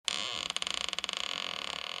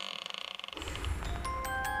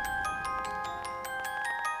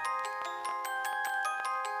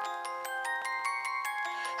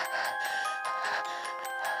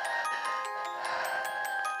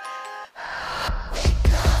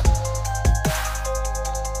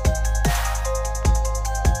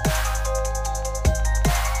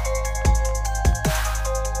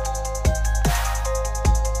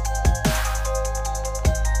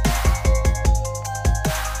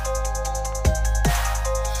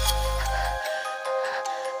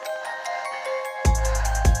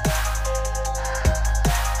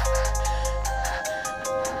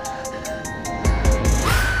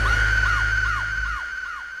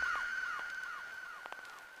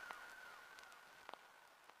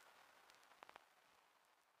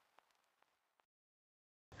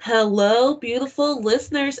Hello, beautiful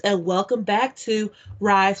listeners, and welcome back to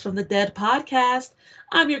Rise from the Dead podcast.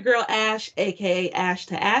 I'm your girl Ash, aka Ash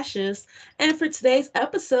to Ashes, and for today's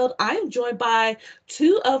episode, I am joined by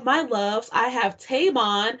two of my loves. I have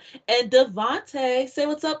Tamon and Devante. Say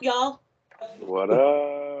what's up, y'all. What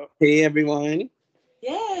up? Hey everyone.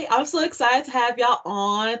 Yay! I'm so excited to have y'all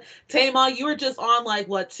on. Tamon, you were just on like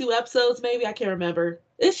what, two episodes maybe? I can't remember.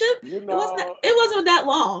 It should. You It know, wasn't that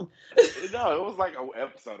long. no, it was like an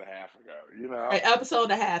episode and a half ago. Right, episode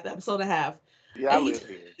and a half. Episode and a half. Yeah, I And live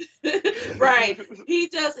here. right.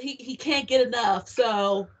 He can't get enough,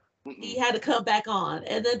 so he Mm-mm. had to come back on.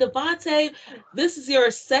 And then Devontae, this is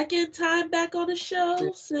your second time back on the show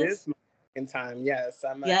This since is my second time. Yes,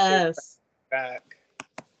 I'm actually yes. back.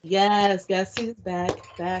 Yes, he's back.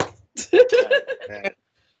 Back, back.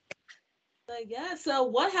 But yeah, so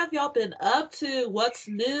what have y'all been up to? What's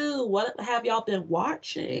new? What have y'all been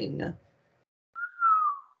watching?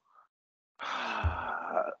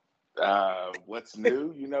 What's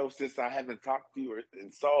new? Since I haven't talked to you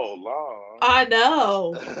in so long. I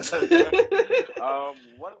know.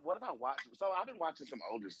 What have I watched? So I've been watching some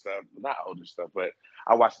older stuff, not older stuff, but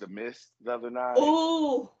I watched The Mist the other night.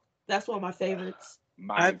 Ooh, that's one of my favorites.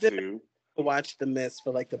 Mine I've been too. to watch The Mist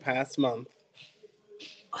for like the past month.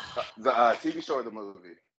 The TV show or the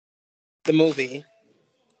movie? The movie.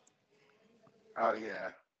 Oh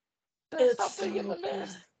yeah. There's It's something in so the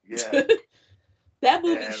mist. Yes. good. That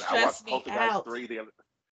movie And I stressed watched me Poltergeist out. 3 the other.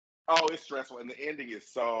 Oh, it's stressful, and the ending is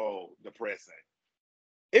so depressing.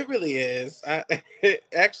 It really is.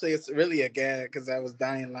 Actually, it's really a gag because I was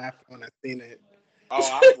dying laughing when I seen it. Oh,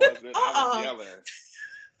 I wasn't. I was Uh-uh. yelling.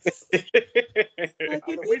 Like I if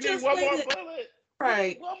was like, you we need just one more waited. bullet. We need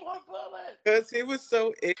Right. one more bullet. Because he was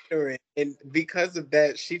so ignorant, and because of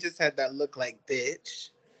that, she just had that look like bitch.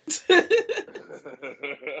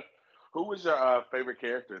 Who was your favorite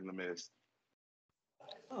character in The Mist?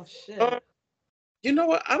 Oh Um, shit. you know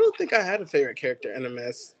what? I don't think I had a favorite character in The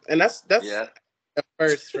Mist, and that's Yeah. a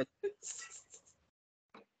first for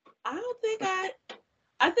I don't think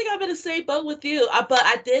I think I'm in the same boat with you. But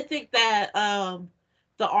I did think that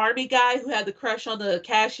the army guy who had the crush on the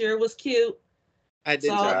cashier was cute. I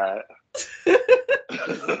So did too. God.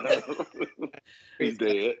 He's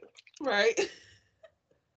dead. right.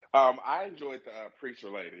 I enjoyed the preacher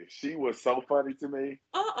lady. She was so funny to me.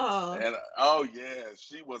 Uh-uh. And oh yeah,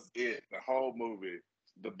 she was it the whole movie.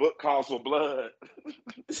 The book calls for blood,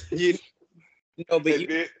 You know, but and you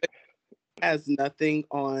then has nothing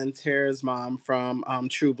on Tara's mom from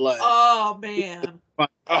True Blood. Oh man.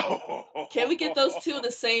 Can we get those oh two in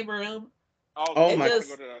the same room? oh Oh And yeah, I my! want to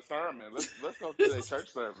go just to that sermon. Let's go to the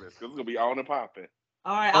church service because it's gonna be on and popping.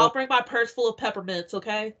 all right, Oh, I'll bring my purse full of peppermints,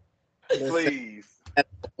 okay? listen, Please,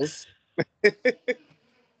 edibles.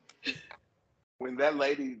 when that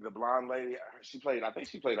lady, the blonde lady, she played. I think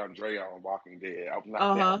she played Andrea on Walking Dead. I can't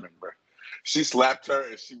Uh-huh. remember. She slapped her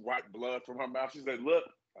and she wiped blood from her mouth. She said, "Look,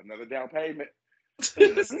 another down payment."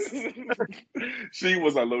 She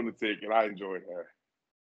was a lunatic, and I enjoyed her.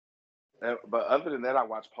 But other than that, I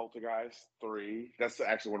watched Poltergeist 3. That's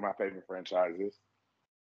actually one of my favorite franchises.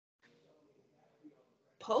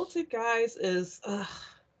 Poltergeist is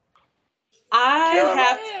I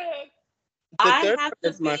have Carolyn! The I third have one to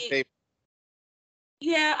is my be favorite.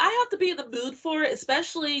 yeah, I have to be in the mood for it,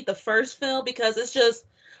 especially the first film because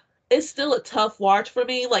it's still a tough watch for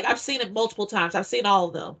me. Like I've seen it multiple times. I've seen all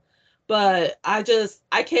of them. But I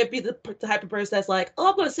can't be the type of person that's like, "Oh,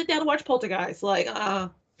 I'm going to sit down and watch Poltergeist." Like,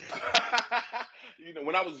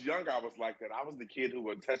 When I was younger, I was like that. I was the kid who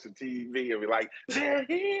would touch the TV and be like, "They're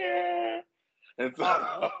here." And so,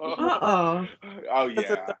 uh-uh. oh Because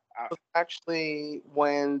the yeah, third was actually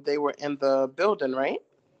when they were in the building, right?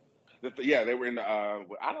 yeah, they were in the. I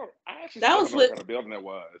actually That still don't was know what with kind of building that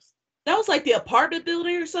was. that was like the apartment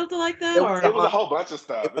building or something like that It was or the It was a haunt. whole bunch of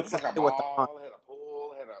stuff. It It was was like a it was the haunt. mall, it had a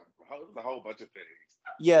pool, it was a whole bunch of things.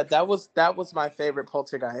 Yeah, that was my favorite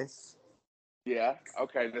Poltergeist. Yeah.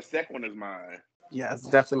 Okay. The second one is mine. Yeah, it's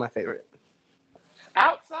definitely my favorite.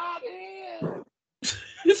 Outside in.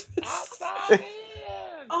 Outside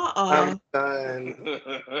I'm uh-uh. done.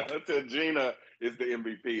 in. Gina is the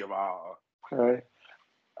MVP of all. Okay.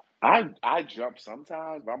 I jump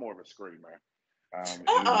sometimes, but I'm more of a screamer in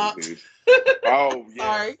the Uh-uh. movies. Oh yes.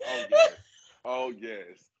 Sorry. Oh yes. Oh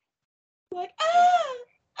yes. Like, And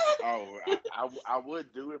ah. oh, I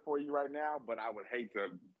would do it for you right now, but I would hate to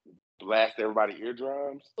blast everybody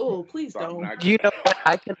eardrums. Oh, please So I'm don't. not. You know what?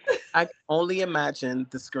 I can only imagine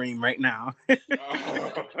the scream right now.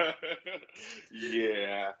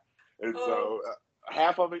 Yeah, and Oh, so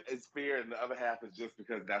half of it is fear, and the other half is just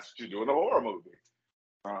because that's what you do in a horror movie.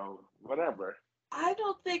 Whatever. I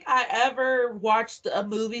don't think I ever watched a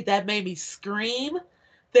movie that made me scream.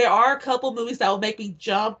 There are a couple movies that will make me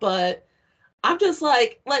jump, but I'm just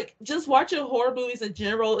like just watching horror movies in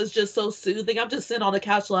general is just so soothing. I'm just sitting on the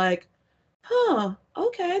couch like, huh,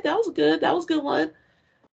 okay, that was good. That was a good one.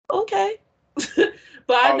 Okay.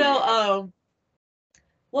 But I Oh know yeah.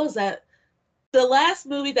 what was that? The last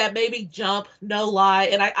movie that made me jump, no lie,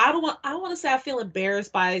 and I don't want to say I feel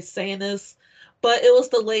embarrassed by saying this, but it was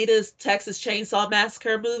the latest Texas Chainsaw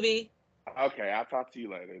Massacre movie. Okay, I'll talk to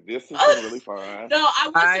you later. This has been really fun. No,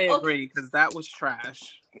 I I wasn't okay. agree because that was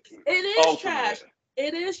trash. It is Ultimate. trash.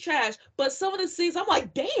 It is trash. But some of the scenes, I'm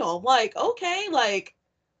like, damn, like, okay, like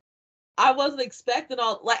I wasn't expecting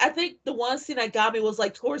all. Like, I think the one scene that got me was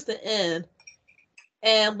like towards the end,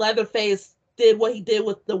 and Leatherface did what he did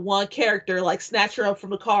with the one character, like snatch her up from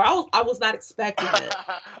the car. I was not expecting it.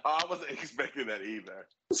 I wasn't expecting that either.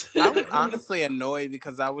 I was honestly annoyed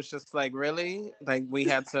because I was just like, really? Like, we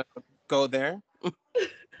had to go there?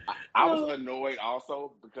 I was annoyed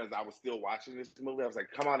also because I was still watching this movie. I was like,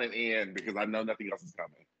 come on and end because I know nothing else is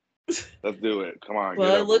coming. Let's do it. Come on, get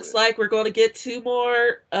Well, it over looks with. like we're going to get two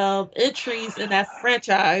more entries in that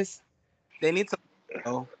franchise. They need to.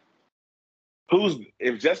 Oh,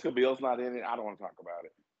 If Jessica Biel's not in it, I don't want to talk about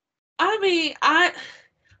it. I mean,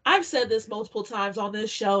 I've said this multiple times on this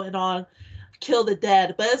show and on Kill the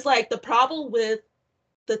Dead, but it's like the problem with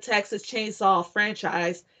the Texas Chainsaw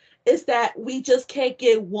franchise is that we just can't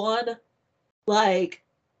get one like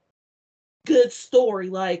good story.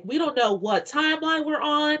 Like we don't know what timeline we're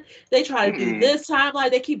on. They try to do Mm-mm. this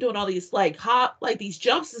timeline. They keep doing all these like hop like these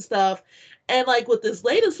jumps and stuff. And like with this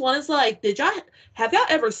latest one, it's like, have y'all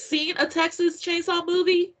ever seen a Texas Chainsaw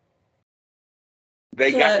movie?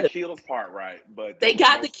 They got the 'Cause kills part right, but there they was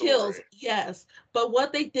got no the kills, story. yes. But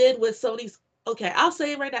what they did with some of these, okay, I'll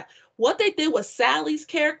say it right now. What they did with Sally's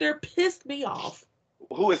character pissed me off.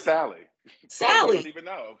 Who is Sally? Like we don't Sally, even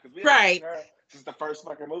know because we haven't seen right? her since the first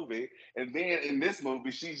fucking movie, and then in this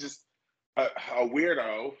movie she's just a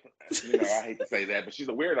weirdo. You know, I hate to say that, but she's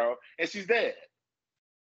a weirdo, and she's dead.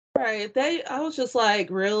 Right. I was just like,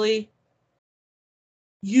 really?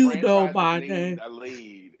 You know Franchises my need name. a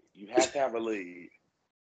lead. You have to have a lead.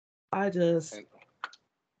 I just And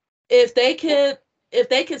if they well, could if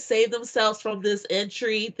they could save themselves from this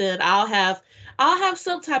entry, then I'll have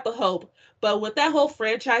some type of hope. But with that whole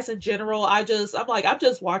franchise in general, I'm just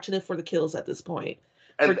watching it for the kills at this point.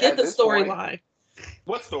 Forget at the this point, storyline.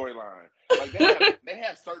 what storyline? Like they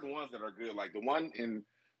have certain ones that are good. Like the one in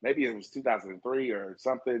maybe it was 2003 or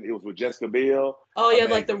something. It was with Jessica Biel. Oh yeah,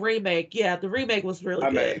 like the Amazing, remake. Yeah, the remake was really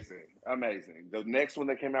good. amazing, amazing. The next one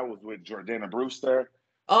that came out was with Jordana Brewster.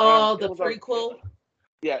 Oh, It the was prequel.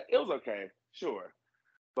 yeah, it was okay, sure.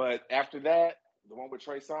 But after that, the one with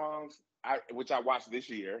Trey Songz, which I watched this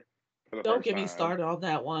year for the Don't first get me time. started on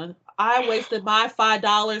that one. I wasted my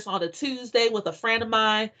 $5 on a Tuesday with a friend of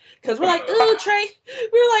mine because we're like, ooh, Trey.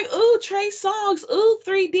 We were like, ooh, Trey Songs, ooh,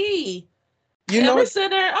 3D. you And know we're what?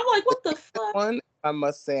 sitting there. I'm like, The what the second fuck? one, I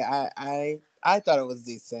must say, I thought it was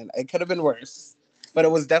decent. It could have been worse, but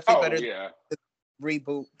it was definitely Oh better than yeah, the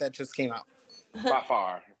reboot that just came out. by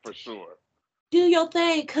far for sure. Do your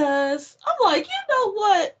thing, cuz. I'm like, you know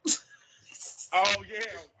what? Oh yeah,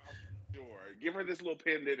 I'm sure. Give her this little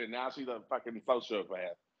pendant, and now she's a fucking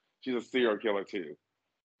sociopath. She's a serial killer too.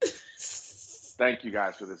 Thank you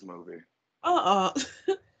guys for this movie. uh-uh.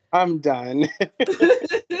 I'm done.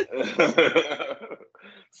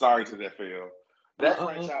 Sorry to that, Phil. That uh-uh.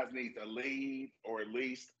 franchise needs a lead or at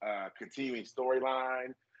least a continuing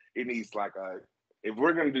storyline. It needs like a. If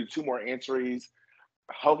we're gonna do two more entries,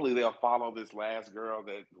 hopefully they'll follow this last girl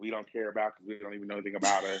that we don't care about because we don't even know anything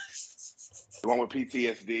about her. The one with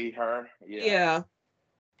PTSD, her, yeah. Yeah.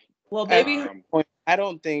 Well, At maybe this Um, point, I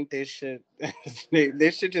don't think they should.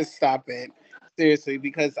 They should just stop it seriously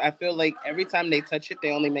because I feel like every time they touch it,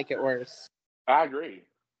 they only make it worse. I agree.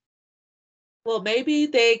 maybe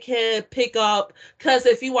they can pick up because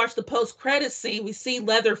if you watch the post-credit scene, we see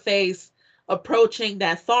Leatherface approaching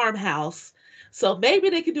that farmhouse. So maybe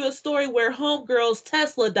they could do a story where Homegirl's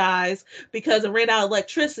Tesla dies because it ran out of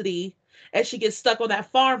electricity and she gets stuck on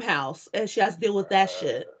that farmhouse and she has to deal with that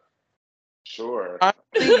shit. Sure.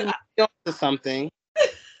 Honestly, you might be onto something.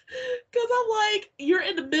 Cause I'm like, you're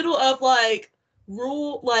in the middle of like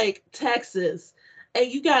rural like Texas, and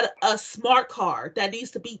you got a smart car that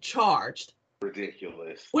needs to be charged.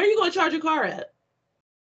 Ridiculous. Where are you gonna charge your car at?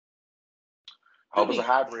 I Hope it's a mean,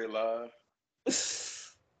 hybrid, love.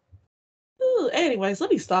 ooh, anyways, let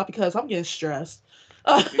me stop because I'm getting stressed.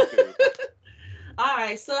 All Me too.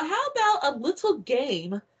 right, so how about a little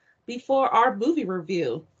game before our movie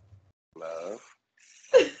review? Love.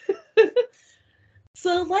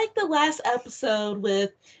 So, like the last episode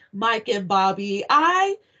with Mike and Bobby,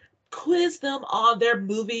 I quizzed them on their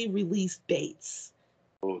movie release dates.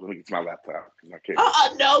 Oh, let me get my laptop because I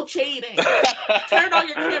can't. No cheating. Turn on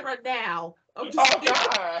your camera now. I'm just Oh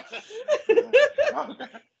God. Oh, God.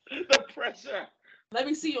 The pressure. Let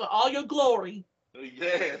me see you in all your glory.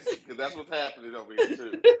 Yes, because that's what's happening over here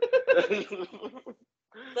too.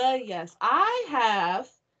 But yes, I have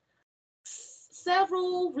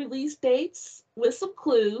several release dates with some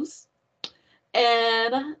clues.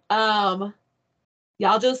 And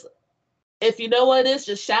y'all just, if you know what it is,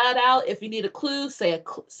 just shout it out. If you need a clue, say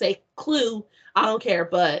clue. I don't care,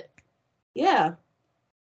 but yeah.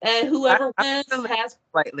 And whoever wins has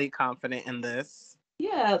slightly confident in this.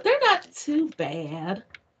 Yeah, they're not too bad.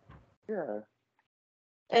 Yeah.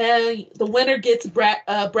 And the winner gets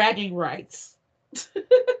bragging rights.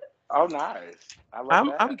 Oh, nice. I love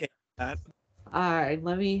that. I'm getting that. All right,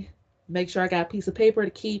 let me make sure I got a piece of paper to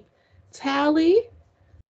keep tally.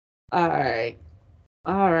 All right.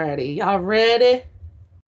 All righty. Y'all ready?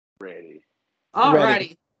 Ready. All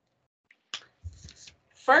righty.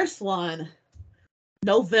 First one,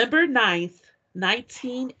 November 9th,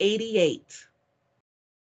 1988.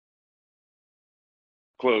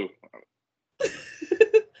 Clue.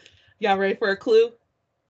 Y'all ready for a clue?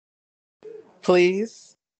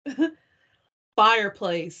 Please.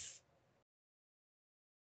 Fireplace.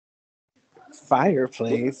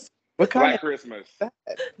 Fireplace. What kind Black of Christmas.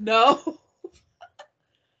 No.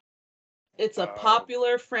 It's a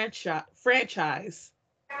popular franchise.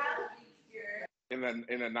 In the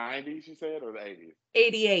 90s, you said, or the 80s?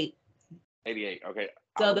 88. 88. Okay.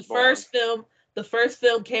 So the first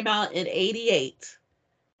film came out in 88.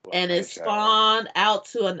 And it spawned out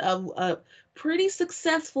to a pretty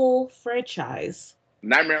successful franchise.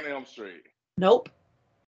 Nightmare on Elm Street. Nope.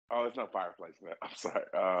 Oh, it's not Fireplace. I'm sorry.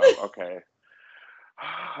 Okay.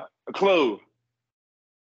 A clue.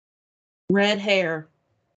 Red hair.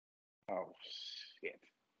 Oh, shit.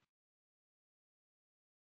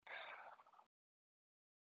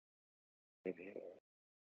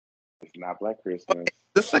 It's not Black Christmas. Is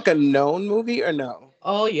this like a known movie or no?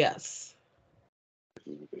 Oh, yes.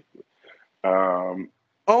 This is ridiculous.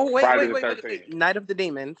 Oh, wait. Night of the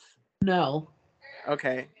Demons. No.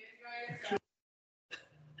 Okay.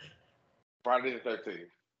 Friday the 13th.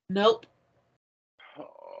 Nope.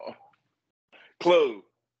 Oh. Clue.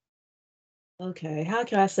 Okay, how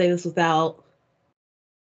can I say this without...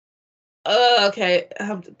 okay,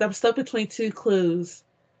 I'm stuck between two clues.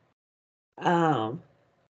 A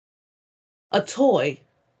toy.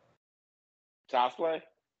 Child's Play?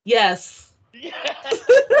 Yes. Yes!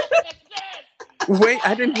 Wait,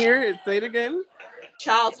 I didn't hear it. Say it again.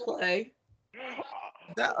 Child's Play.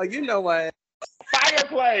 You know what?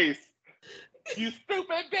 Fireplace! You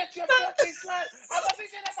stupid bitch! You fucking slut! I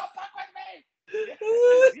wasn't gonna fuck with me!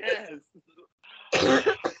 Yes!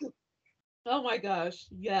 Oh my gosh.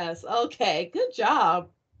 Yes. Okay. Good job.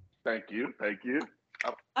 Thank you.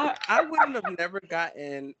 I wouldn't have never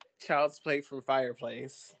gotten Child's Play from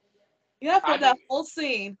Fireplace. Yeah, from that whole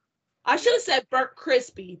scene. I should have said burnt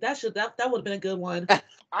crispy. That would have been a good one.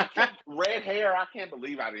 Red hair. I can't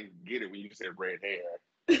believe I didn't get it when you said red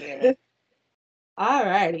hair. All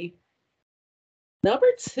righty. Number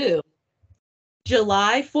 2,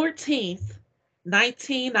 July 14th,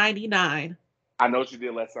 1999. I know what you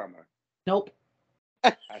did last summer. Nope.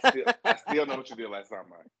 I still know what you did last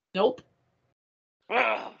summer. Nope.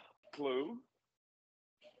 Clue.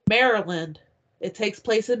 Maryland. It takes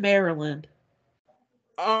place in Maryland.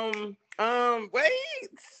 Wait.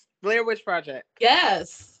 Blair Witch Project.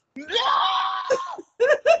 Yes.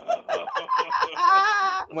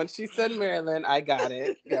 When she said Maryland, I got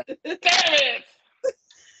it. Yeah. Damn it!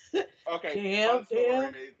 Okay. Damn.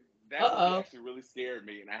 That movie actually really scared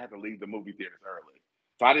me, and I had to leave the movie theaters early.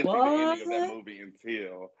 So I didn't see the ending of that movie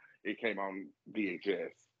until it came on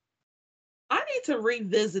VHS. I need to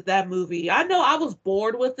revisit that movie. I know I was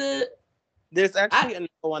bored with it. There's actually another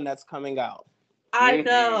one that's coming out. I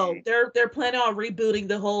know. They're planning on rebooting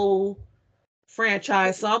the whole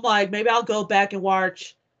franchise. So I'm like, maybe I'll go back and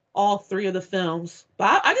watch all 3 of the films.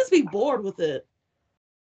 But I just be bored with it.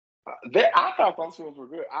 I thought those films were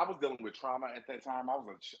good. I was dealing with trauma at that time. I was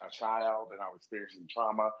a child and I was experiencing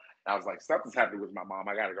trauma. I was like, something's happening with my mom.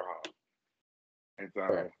 I got to go home. And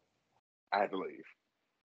so I had to leave.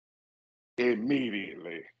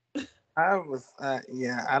 Immediately. I was, I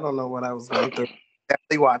don't know what I was going through.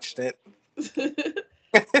 Definitely watched it.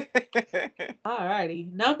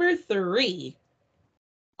 Alrighty. Number 3,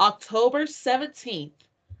 October 17th,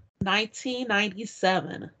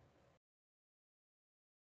 1997.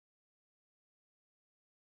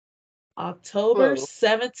 October Clue.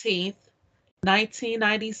 17th,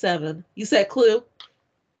 1997. You said clue?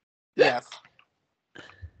 Yes.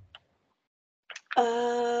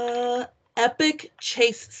 Epic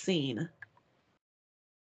chase scene.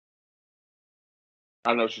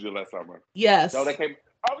 I know she did last summer. Yes. No, they came.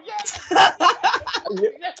 Oh yes.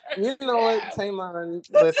 You know what, Tamon?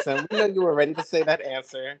 Listen, we know you were ready to say that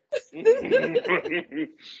answer.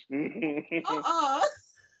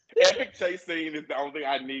 Epic chase scene is the only thing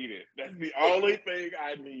I needed. That's the only thing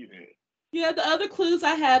I needed. Yeah, the other clues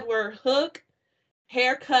I had were hook,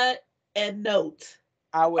 haircut, and note.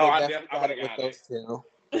 I would have I definitely got it with those two.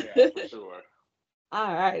 Yeah, for sure.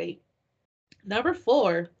 All righty. Number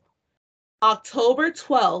 4, October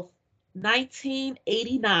 12th,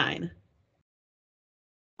 1989.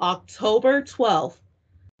 October 12th,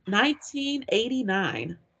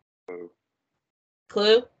 1989.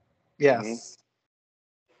 Clue? Yes.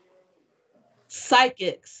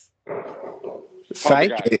 Psychics.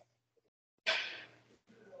 Psychic.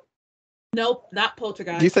 Nope, not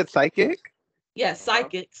poltergeist. You said psychic? Yes,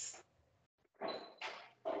 psychics.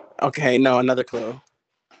 Okay, no, another clue.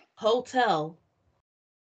 Hotel.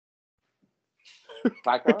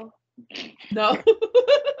 Psycho? No.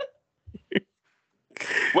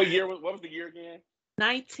 What year? What was the year again?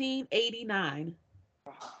 1989.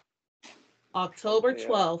 October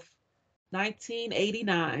 12th,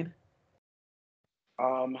 1989.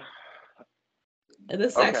 And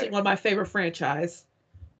this is actually one of my favorite franchise.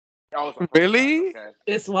 Oh, really? Okay.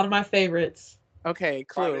 It's one of my favorites. Okay,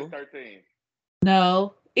 clue. Friday 13.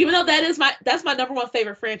 No. Even though that's my number one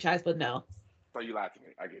favorite franchise, but no. So you lied to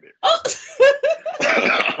me. I get it.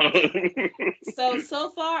 So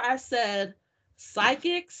far I said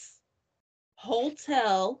psychics,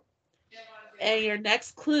 hotel, and your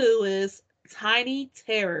next clue is tiny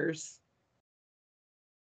terrors.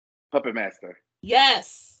 Puppet Master.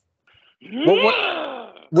 Yes.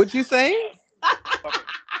 What'd you say?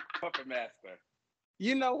 Puppet Master.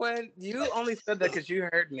 You know what? You only said that because you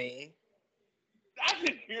heard me. I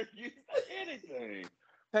didn't hear you say anything.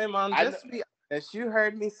 Hey, Mom, just be honest. You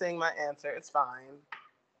heard me saying my answer. It's fine.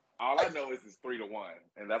 All I know is it's 3-1,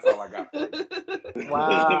 and that's all I got for you.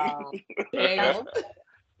 Wow. Damn.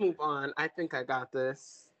 Move on. I think I got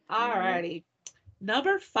this. All righty.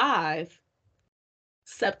 Number 5,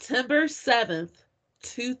 September 7th,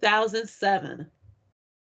 2007.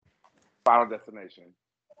 Final Destination.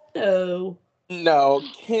 No. No.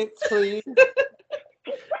 Hints, please.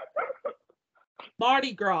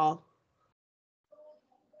 Mardi Gras.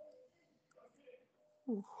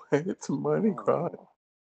 It's Mardi Gras.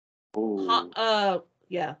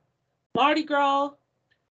 Yeah. Mardi Gras.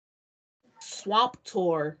 Swamp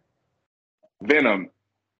Tour. Venom.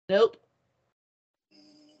 Nope.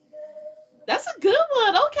 That's a good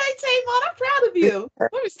one. Okay, Tamon, I'm proud of you.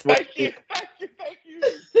 Thank you.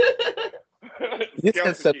 You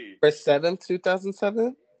said September 7th,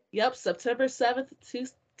 2007? Yep, September 7th,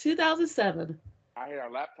 2007. I hear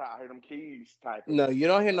a laptop. I hear them keys typing. No, you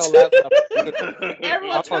don't hear no laptop.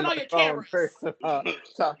 Everyone turn on your cameras. First of all,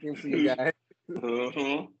 talking to you guys.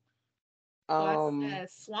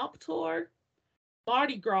 Swamp Tour,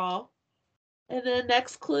 Mardi Gras, and then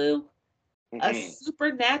next clue, a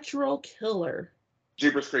supernatural killer.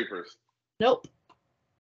 Jeepers Creepers. Nope.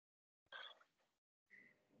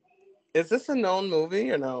 Is this a known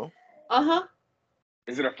movie or no? Uh-huh.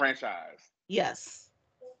 Is it a franchise? Yes.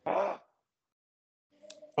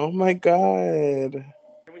 Oh my God.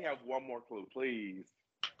 Can we have one more clue, please?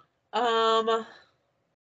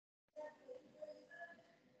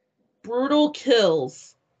 Brutal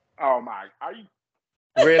kills. Oh my, are you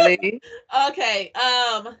really? Okay.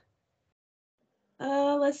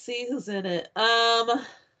 Let's see who's in it.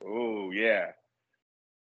 Oh yeah.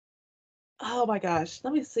 Oh my gosh.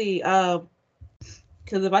 Let me see.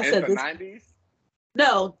 Because if I said the this 90s?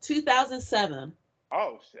 No, 2007.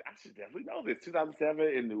 Oh shit! I should definitely know this. 2007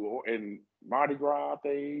 in Mardi Gras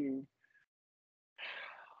thing.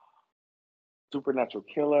 Supernatural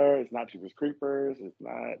killer. It's not Jeepers Creepers. It's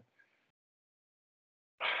not.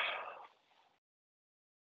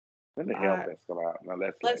 When the hell did this come out? No,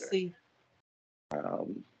 let's see.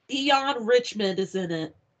 Dionne Richmond is in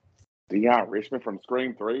it. Dionne Richmond from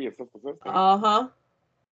Scream 3 and Sister Sister. Uh-huh.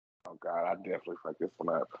 Oh God, I definitely fucked this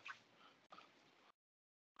one up.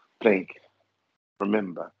 Think.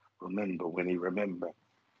 Remember when he remember.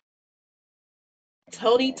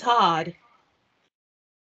 Tony Todd.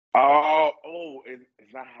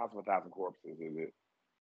 It's not House of a Thousand Corpses, is it?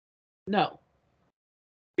 No.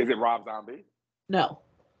 Is it Rob Zombie? No.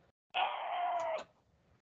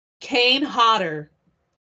 Kane Hodder.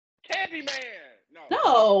 Candyman.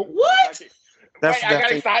 No. What? That's Wait, I got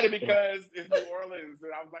definitely. excited because it's New Orleans,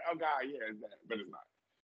 and I was like, "Oh God, yeah, it's that," but it's not.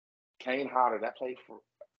 Kane Hodder, that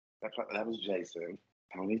was Jason.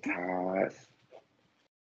 Tony Todd.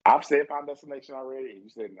 I've said Final Destination already, and you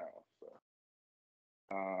said no. So,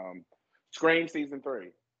 Scream season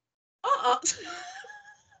 3. Uh-uh.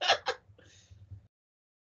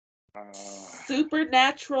 Uh,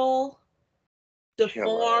 Supernatural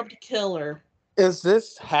deformed killer. Is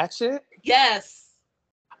this Hatchet? Yes.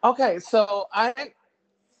 Okay, so I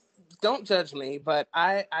don't judge me, but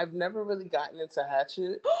I've never really gotten into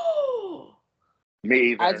Hatchet.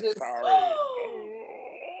 Me I either. just Sorry.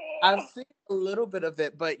 I've seen a little bit of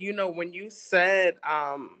it, but you know when you said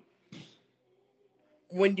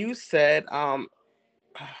what's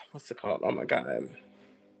it called? Oh my god.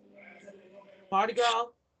 Mardi Gras.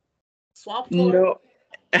 Swamp Tour. No.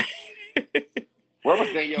 Where was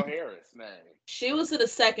Danielle Harris' name? She was in the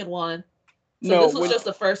second one. So No, this was just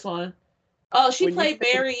the first one. Oh, she when you played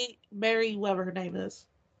said Mary, whatever her name is.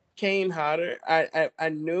 Kane Hodder, I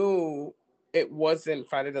knew it wasn't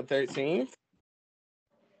Friday the 13th.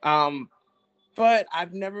 But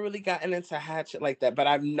I've never really gotten into Hatchet like that. But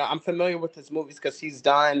I'm familiar with his movies because he's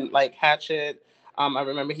done like Hatchet. I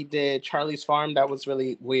remember he did Charlie's Farm. That was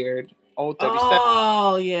really weird. Old 37.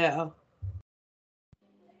 Oh yeah.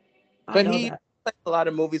 I But know he that. plays a lot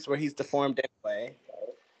of movies where he's deformed anyway.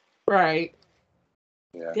 Right.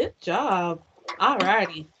 Yeah. Good job. All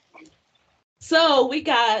righty. So we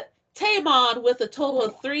got Tamon with a total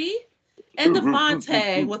of 3 and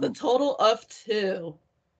Devontae with a total of 2.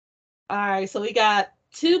 All right, so we got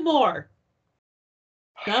 2 more.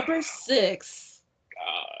 Number 6.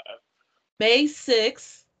 God. May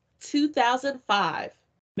 6, 2005.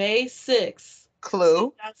 May 6,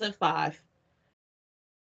 Clue. 2005.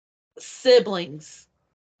 Siblings.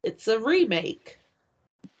 It's a remake.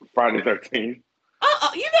 Friday the 13th.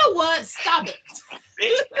 You know what? Stop it.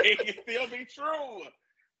 It can still be true.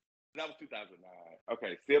 That was 2009.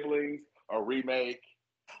 Okay, siblings, a remake.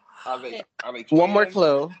 Are they One more twins?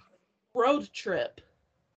 clue. Road trip.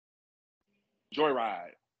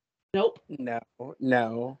 Joyride. Nope.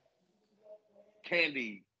 No.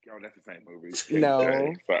 Candy. Oh, that's the same movie. No.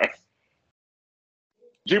 Sorry.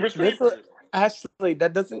 Jeepers This Creepers. Actually,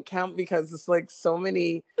 that doesn't count because it's like so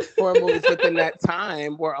many horror movies within that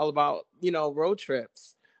time were all about, road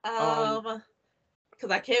trips. Because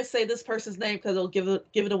I can't say this person's name because it'll give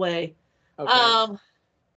it away. Okay.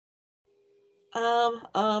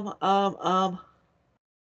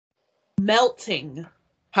 Melting.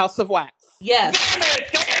 House of Wax. Yes. Damn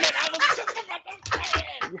it! I was just about to say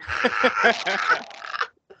it.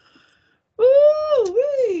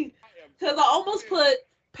 Woo-wee. Because I almost put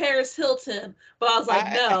Paris Hilton, but I was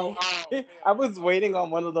like, no. I was waiting on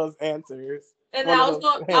one of those answers. And I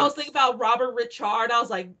was thinking about Robert Richard. I was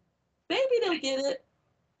like, maybe they'll get it.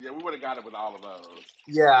 Yeah, we would have got it with all of those.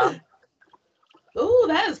 Yeah. Ooh,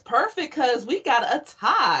 that is perfect because we got a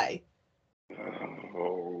tie.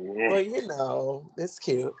 Well, it's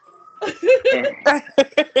cute.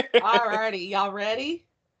 Alrighty, y'all ready?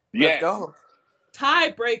 Yes. Let's go.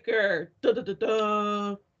 Tiebreaker.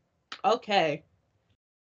 Da-da-da-da. Okay.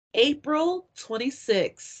 April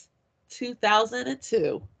 26,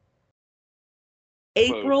 2002.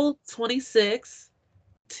 April 26,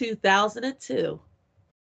 2002.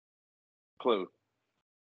 Clue.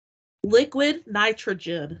 Liquid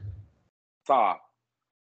nitrogen. Saw.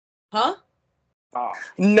 Huh? Saw.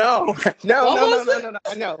 No. What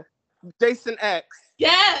I know. Jason X.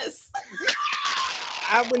 Yes.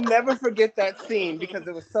 I would never forget that scene because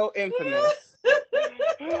it was so infamous.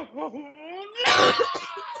 No!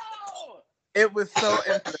 It was so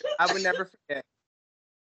infamous. I would never forget.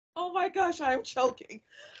 Oh my gosh, I am choking.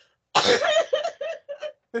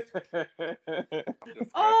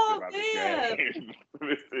 Oh man.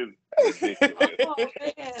 This is ridiculous. Oh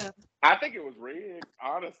man. I think it was rigged,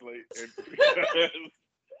 honestly.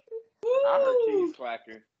 I heard keys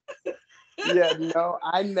clacking. Yeah, no,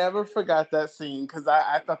 I never forgot that scene because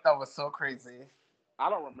I thought that was so crazy. I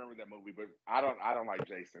don't remember that movie, but I don't like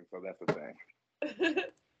Jason, so that's the thing.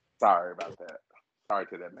 Sorry about that. Sorry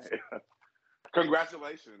to that man.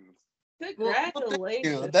 Congratulations.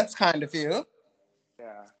 Congratulations. Well, that's kind of you.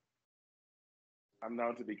 Yeah. I'm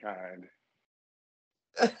known to be kind.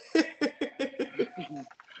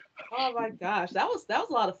 Oh my gosh, that was a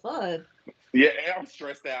lot of fun. Yeah, I'm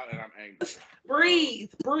stressed out and I'm angry. Breathe.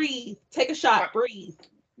 Take a shot. Breathe.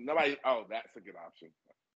 Oh, that's a good option.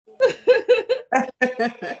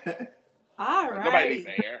 All Nobody right. needs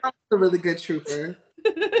air. I'm a really good trooper.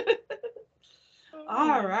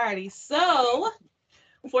 All righty. So,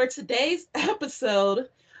 for today's episode,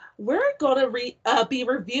 we're going to be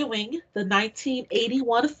reviewing the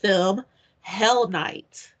 1981 film Hell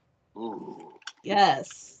Night. Ooh.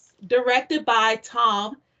 Yes, directed by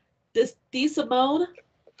Tom DeSimone.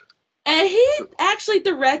 And he actually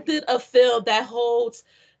directed a film that holds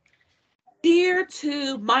dear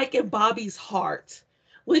to Mike and Bobby's heart,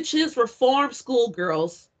 which is Reformed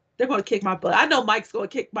Schoolgirls. They're going to kick my butt. I know Mike's going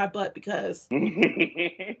to kick my butt because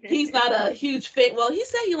he's not a huge fan. Well, he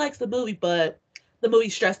said he likes the movie, but the movie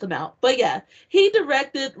stressed him out. But yeah, he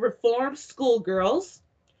directed Reformed Schoolgirls,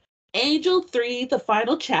 Angel 3, The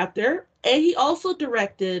Final Chapter, and he also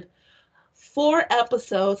directed 4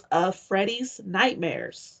 episodes of Freddy's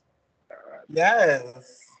Nightmares.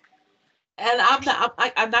 Yes. And I'm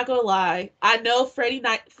not gonna lie. I know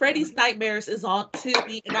Freddy's Nightmares is on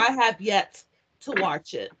Tubi, and I have yet to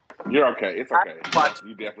watch it. You're okay. It's okay.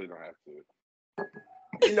 You definitely don't have to.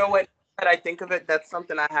 You know what? When I think of it, that's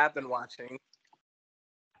something I have been watching.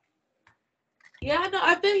 Yeah, I know.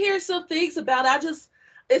 I've been hearing some things about it.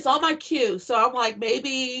 It's on my queue, so I'm like,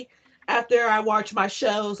 maybe after I watch my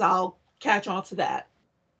shows, I'll catch on to that.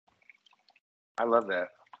 I love that.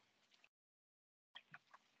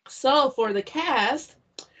 So for the cast,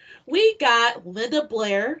 we got Linda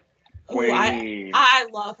Blair, who Queen. I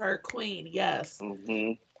love her, Queen, yes.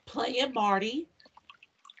 Mm-hmm. Playing Marty,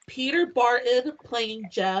 Peter Barton playing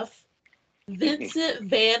Jeff, Vincent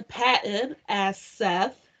Van Patten as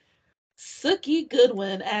Seth, Sookie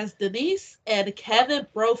Goodwin as Denise, and Kevin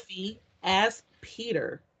Brophy as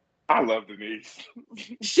Peter. I love Denise.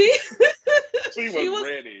 She was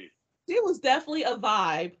ready. She was definitely a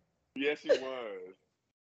vibe. Yes, she was.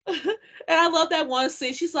 And I love that one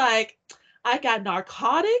scene. She's like, I got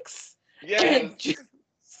narcotics. Yes.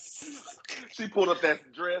 She pulled up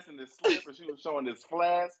that dress and this slip, and she was showing this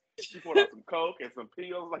flask. She pulled out some coke and some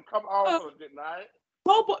pills. Like, come on, for a good night.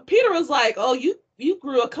 Oh, Peter was like, "Oh, you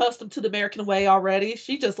grew accustomed to the American way already."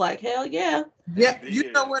 She just like, "Hell yeah." Yeah,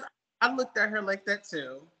 you know what? I looked at her like that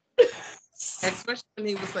too. Especially when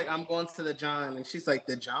he was like, "I'm going to the John," and she's like,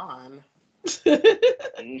 "The John."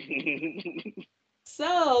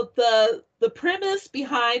 So the premise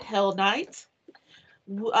behind Hell Night: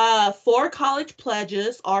 4 college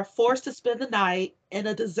pledges are forced to spend the night in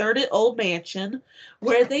a deserted old mansion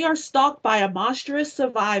where they are stalked by a monstrous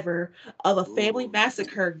survivor of a family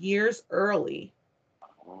massacre years early.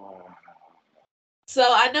 So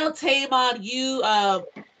I know, Tamon, you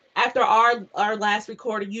after our last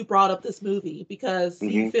recording, you brought up this movie because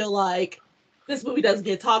you feel like this movie doesn't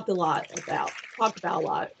get talked about a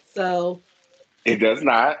lot. So it does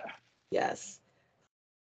not. Yes.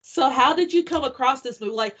 So how did you come across this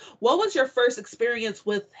movie? Like, what was your first experience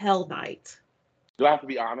with Hell Night? Do I have to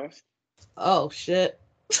be honest? Oh shit.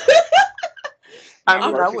 I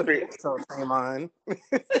mean, I would think so, Tamon.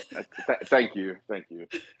 Thank you.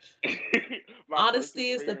 Honesty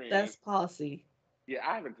is the best policy. Yeah,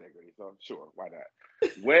 I have integrity, so sure, why not?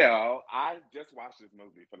 Well, I just watched this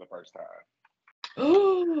movie for the first time.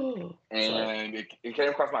 Oh. And it came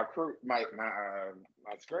across my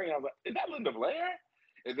screen. I was like, is that Linda Blair?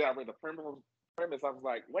 And then I read the premise. I was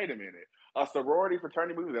like, wait a minute. A sorority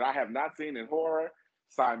fraternity movie that I have not seen in horror?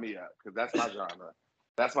 Sign me up, because that's my genre.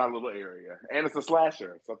 That's my little area. And it's a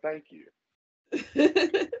slasher, so thank you.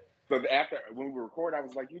 So when we record, I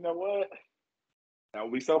was like, you know what? That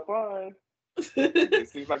would be so fun. It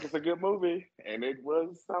seems like it's a good movie. And it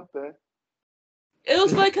was something. It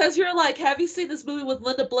was funny because you're like, have you seen this movie with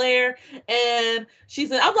Linda Blair? And she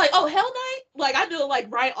said, I'm like, oh, Hell Night? Like, I knew it like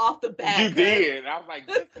right off the bat. You did. I was like,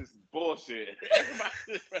 this is bullshit.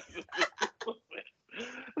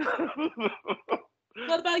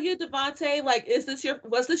 What about you, Devontae? Like,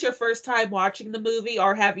 was this your first time watching the movie,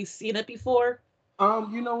 or have you seen it before?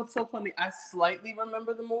 You know what's so funny? I slightly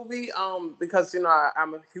remember the movie, because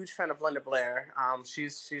I'm a huge fan of Linda Blair.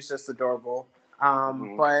 She's just adorable.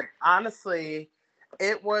 But honestly,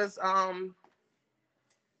 it was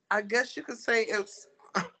I guess you could say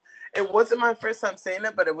it wasn't my first time saying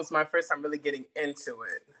it, but it was my first time really getting into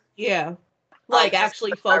it. Yeah. Like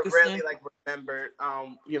actually focusing. I really remembered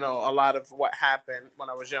a lot of what happened when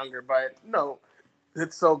I was younger, but no,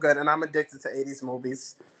 it's so good, and I'm addicted to 80s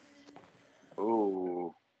movies.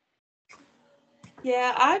 Ooh.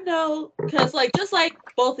 Yeah, I know, because just like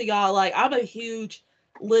both of y'all, like I'm a huge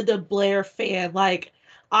Linda Blair fan. Like,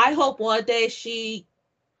 I hope one day she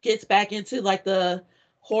gets back into like the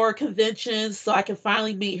horror conventions so I can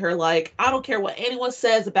finally meet her. Like, I don't care what anyone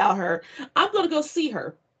says about her. I'm gonna go see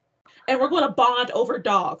her. And we're gonna bond over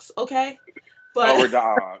dogs, okay? But over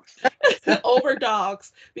dogs. Over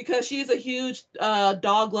dogs. Because she's a huge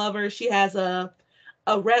dog lover. She has a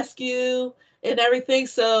rescue. and everything.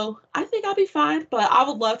 So I think I'll be fine, but I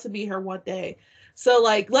would love to meet her one day. So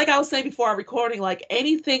like I was saying before our recording, like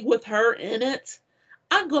anything with her in it,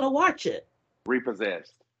 I'm gonna watch it.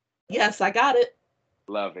 Repossessed. Yes, I got it.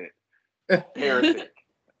 Love it. Heretic.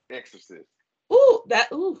 Exorcist. Ooh,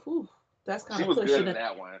 that's kind She of was pushing good in it.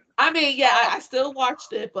 that one. I mean, yeah, I still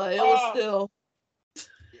watched it, but it was Oh, still.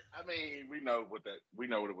 I mean, we know what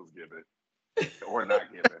it was given or not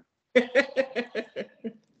given.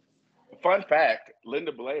 Fun fact: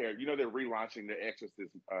 Linda Blair. You know they're relaunching the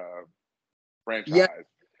Exorcist franchise. Yeah. They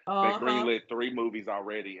Uh-huh. greenlit 3 movies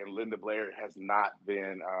already, and Linda Blair has not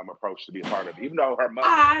been approached to be a part of it, even though her mother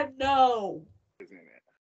I know. is in it.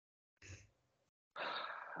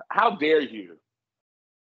 How dare you,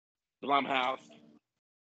 Blumhouse?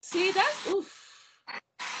 See, that's oof.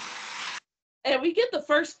 And we get the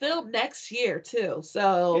first film next year too.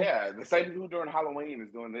 So Yeah, the same people doing Halloween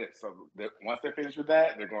is doing this. So once they're finished with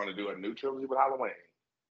that, they're going to do a new trilogy with Halloween.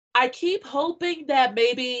 I keep hoping that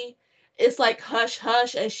maybe it's like hush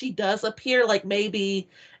hush as she does appear, like maybe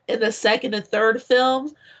in the second and third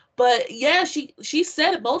film. But yeah, she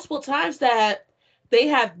said it multiple times that they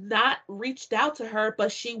have not reached out to her,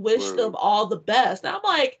 but she wished them Rude. all the best. And I'm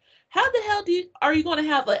like, how the hell are you going to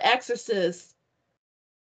have an exorcist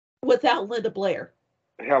without Linda Blair?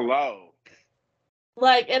 Hello.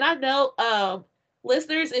 Like, and I know,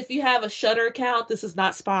 listeners, if you have a Shutter account, this is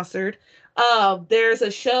not sponsored. There's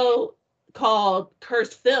a show called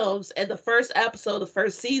Cursed Films, and the first episode, the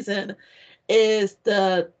first season, is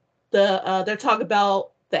they're talking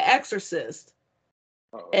about The Exorcist.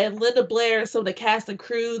 Uh-oh. And Linda Blair, some of the cast and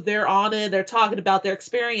crew, they're on it. They're talking about their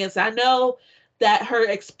experience. I know that her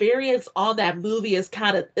experience on that movie is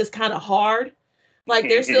kind of hard. Like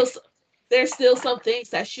there's still some things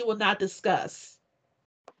that she will not discuss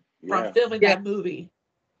from Yeah. filming Yeah. that movie.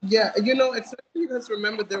 Yeah, you know, especially because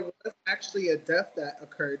remember there was actually a death that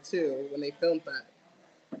occurred too when they filmed that.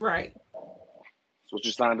 Right. That's what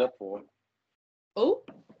you signed up for. Oh,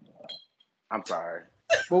 I'm sorry.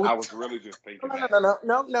 What I was, was really just thinking no, that. no, no,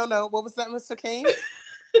 no, no, no. What was that, Mr. King?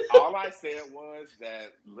 All I said was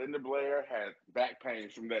that Linda Blair had back pain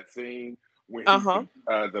from that scene when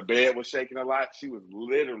the bed was shaking a lot. She was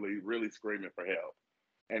literally really screaming for help,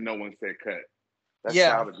 and no one said cut. That's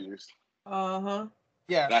child abuse. uh-huh.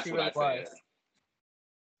 Yeah, That's she what really I was. said.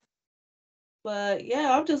 But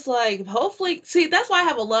yeah, I'm just like, hopefully, see, that's why I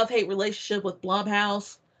have a love-hate relationship with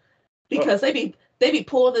Blumhouse because they be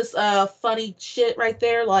pulling this funny shit right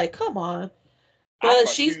there. Like, come on. I have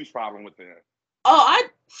But a she's huge problem with that. oh,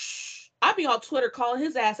 I be on Twitter calling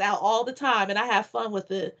his ass out all the time, and I have fun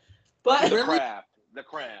with it. But The Really? craft. That's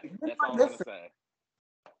all I'm gonna say.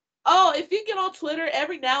 oh, if you get on Twitter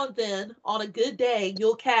every now and then, on a good day,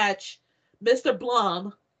 you'll catch Mr.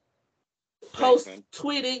 Blum post Jason.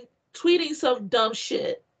 tweeting some dumb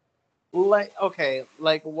shit. Like, okay,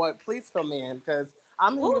 like what? Please fill me in because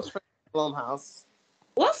I'm a huge What, fan of Blumhouse.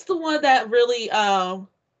 what's the one that really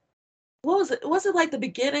what was it? Was it like the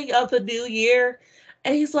beginning of the new year?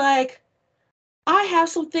 And he's like, I have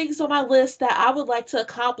some things on my list that I would like to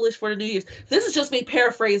accomplish for the New Year's. This is just me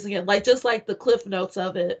paraphrasing it, like just like the cliff notes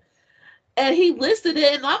of it. And he listed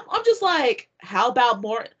it, and I'm just like, how about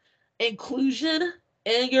more inclusion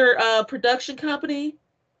in your production company?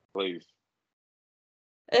 Please.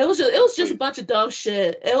 It was just a Please. bunch of dumb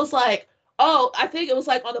shit. It was like, oh, I think it was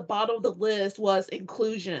like on the bottom of the list was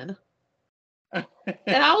inclusion. And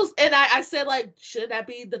I said like, should that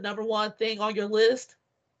be the number one thing on your list?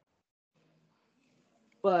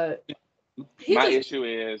 But he My just issue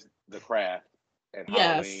is the craft and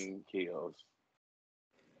yes. Halloween Kills.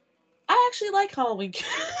 I actually like Halloween.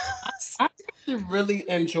 I actually really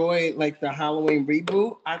enjoy like the Halloween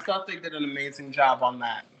reboot. I thought they did an amazing job on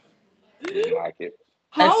that. Didn't like it.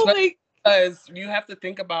 Especially Halloween. because you have to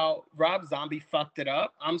think about Rob Zombie fucked it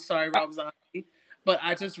up. I'm sorry, Rob Zombie, but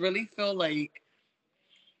I just really feel like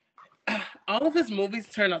all of his movies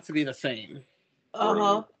turn out to be the same.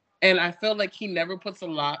 Uh-huh. And I feel like he never puts a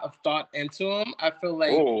lot of thought into them. I feel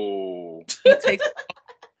like Oh. he takes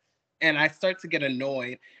and I start to get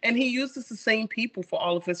annoyed. And he uses the same people for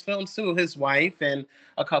all of his films too, his wife and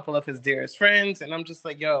a couple of his dearest friends. And I'm just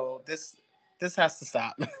like, yo, this has to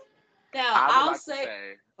stop. Now I would I'll like to say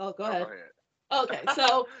say. oh go Oh, ahead. go Okay, ahead.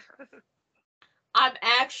 so I'm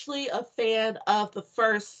actually a fan of the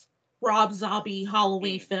first Rob Zombie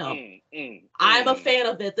Halloween film. I'm a fan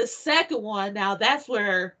of it. The second one, now that's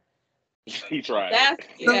where He tried that's it.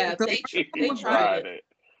 yeah, The they first one they was tried really it.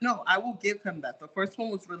 No, I will give him that. The first one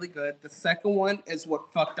was really good. The second one is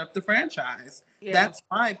what fucked up the franchise. Yeah. That's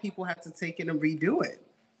why people had to take it and redo it.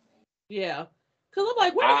 Yeah. Cause I'm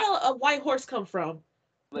like, where the hell a white horse come from?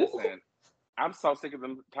 Listen, I'm so sick of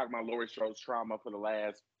them talking about Laurie Strode's trauma for the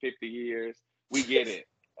last 50 years. We get it.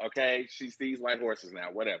 Okay? She sees white horses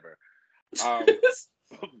now, whatever.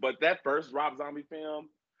 But that first Rob Zombie film,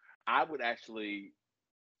 I would actually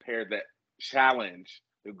pair that, challenge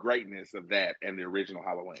the greatness of that and the original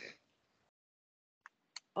Halloween.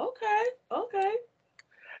 Okay, okay.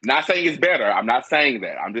 Not saying it's better. I'm not saying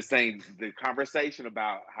that. I'm just saying the conversation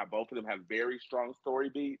about how both of them have very strong story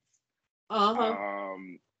beats. Uh-huh.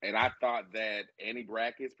 And I thought that Annie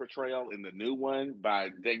Brackett's portrayal in the new one by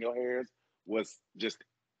Danielle Harris was just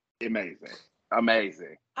amazing.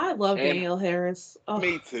 Amazing. I love And Danielle Harris. Oh.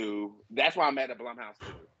 me too. That's why I'm mad at Blumhouse too.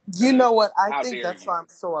 You know what? I How think dare that's you? why I'm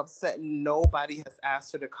so upset. Nobody has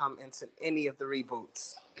asked her to come into any of the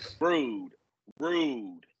reboots. Rude.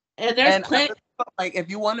 Rude. And there's And I plenty. really felt like, if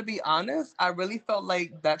you want to be honest, I really felt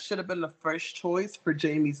like that should have been the first choice for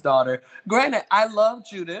Jamie's daughter. Granted, I love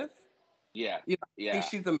Judith. Yeah. You know, I Yeah. think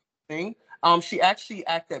she's amazing. She actually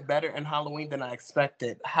acted better in Halloween than I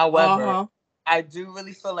expected. However, Uh-huh. I do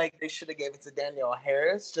really feel like they should have gave it to Danielle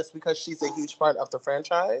Harris just because she's a huge part of the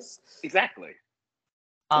franchise. Exactly.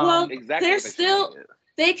 Well, Exactly they're what they should have still did.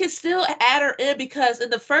 they can still add her in because in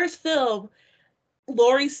the first film,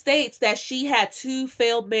 Laurie states that she had 2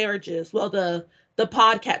 failed marriages. Well, the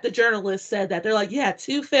journalist said that. They're like, you had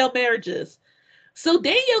 2 failed marriages. So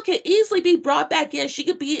Danielle can easily be brought back in. She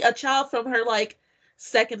could be a child from her like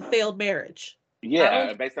second failed marriage. I don't Yeah,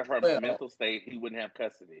 think based on her she will. mental state, he wouldn't have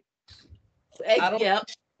custody. I don't Yep. think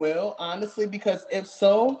she will, honestly, because if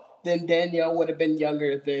so, then Danielle would have been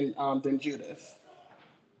younger than Judith.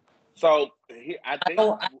 So I I think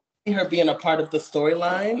don't I see her being a part of the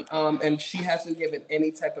storyline, and she hasn't given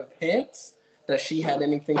any type of hints that she had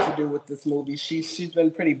anything to do with this movie. She's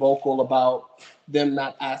been pretty vocal about them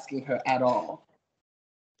not asking her at all.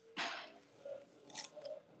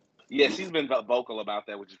 yeah, she's been vocal about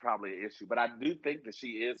that, which is probably an issue. But I do think that she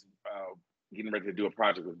is getting ready to do a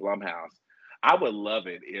project with Blumhouse. I would love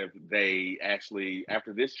it if they actually,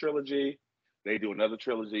 after this trilogy, they do another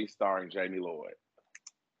trilogy starring Jamie Lloyd.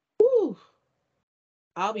 Whew.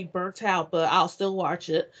 I'll be burnt out, but I'll still watch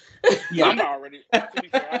it. Yeah. To be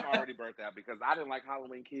fair, I'm already burnt out because I didn't like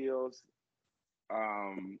Halloween Kills.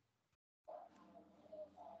 Um,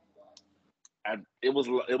 it was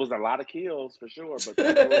a lot of kills for sure, but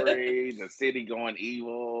the story, the city going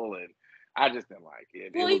evil, and I just didn't like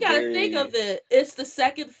it. It Well, you was got to think very of it. It's the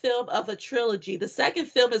second film of a trilogy. The second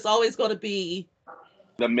film is always going to be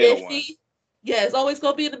the middle one. iffy. Yeah, it's always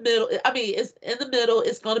going to be in the middle. I mean, it's in the middle.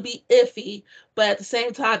 It's going to be iffy, but at the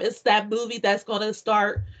same time, it's that movie that's going to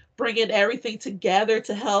start bringing everything together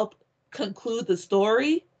to help conclude the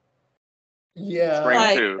story. Yeah. Spring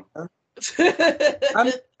Like, two.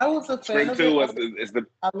 I was a fan Spring of two it. was is the.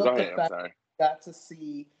 I Go love the ahead. I'm fact sorry. that I got to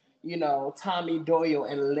see, Tommy Doyle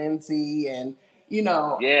and Lindsay, and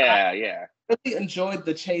I Yeah, yeah. really enjoyed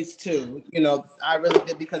the chase too. I really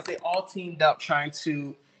did because they all teamed up trying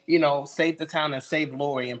to, save the town and save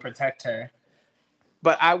Lori and protect her.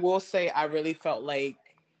 But I will say, I really felt like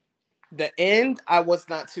the end I was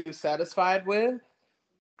not too satisfied with.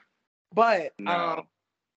 But No.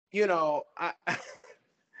 I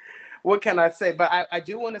what can I say? But I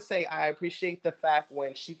do want to say I appreciate the fact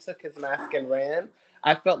when she took his mask and ran,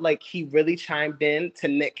 I felt like he really chimed in to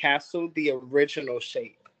Nick Castle, the original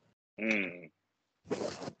Shape. Mm.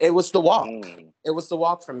 It was the walk. Mm. It was the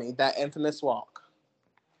walk for me, that infamous walk.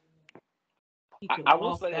 you can I will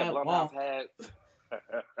walk say that that Blumhouse walk. had.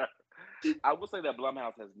 I will say that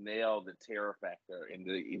Blumhouse has nailed the terror factor in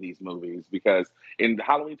these movies because in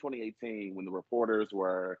Halloween 2018, when the reporters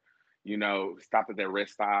were, stopped at their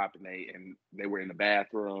rest stop and they were in the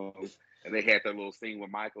bathroom and they had their little scene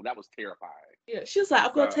with Michael, that was terrifying. Yeah, she was like,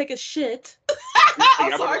 I'm going to So take a shit.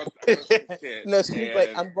 I'm yeah, sorry. I'm gonna take shit. No, she's like,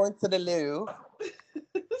 And I'm going to the loo.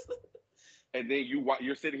 and then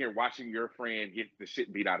you're sitting here watching your friend get the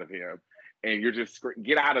shit beat out of him, and you're just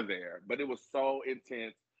get out of there. But it was so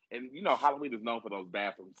intense, and Halloween is known for those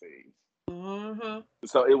bathroom scenes. Mm-hmm.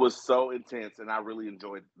 So it was so intense, and I really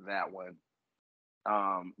enjoyed that one.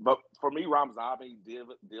 But for me, Ram Zombie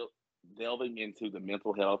delving into the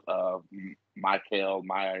mental health of Michael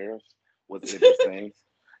Myers was interesting,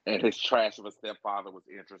 and his trash of a stepfather was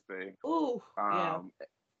interesting. Ooh, yeah.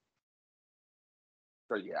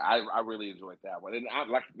 So yeah, I really enjoyed that one, and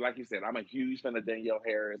like you said, I'm a huge fan of Danielle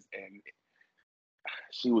Harris, and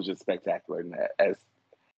she was just spectacular in that as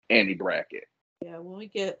Annie Brackett. Yeah, when we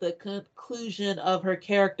get the conclusion of her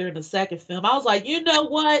character in the second film, I was like, you know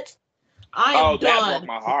what? I am Oh, that broke done.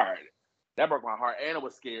 my heart. That broke my heart, and it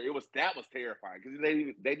was scary. That was terrifying because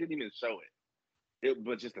they didn't even show it.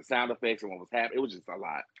 But just the sound effects and what was happening, it was just a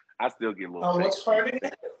lot. I still get a little Oh, shake. which part of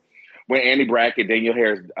it? when Annie Brackett, Danielle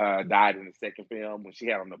Harris died in the second film, when she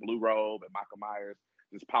had on the blue robe and Michael Myers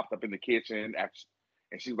just popped up in the kitchen after,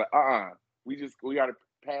 and she was like, we got to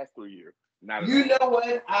pass through you. Not you know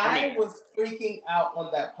what? I was freaking out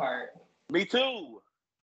on that part. Me too.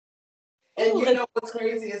 And you know what's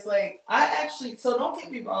crazy? It's like, I actually, so don't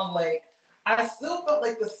get me wrong, like, I still felt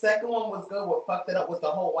like the second one was good. What fucked it up was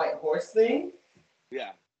the whole white horse thing.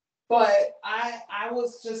 Yeah. But I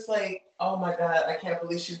was just like, oh my God, I can't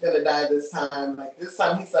believe she's gonna die this time. Like this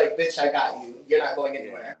time he's like, bitch, I got you. You're not going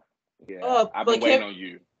anywhere. Yeah. I've been waiting on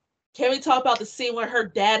you. Can we talk about the scene where her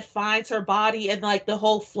dad finds her body and like the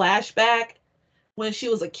whole flashback when she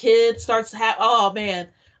was a kid starts to happen? Oh man,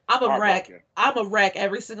 I'm a wreck. I'm a wreck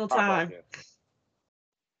every single time.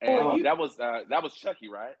 And that was Chucky,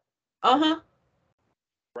 right? Uh-huh.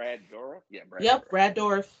 Brad Dourif? Yeah, Brad. Yep, Brad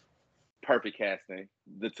Dourif. Perfect casting.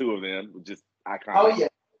 The two of them were just iconic. Oh yeah.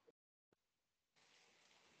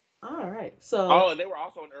 All right. So and they were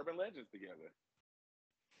also in Urban Legends together.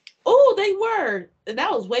 Oh, they were. And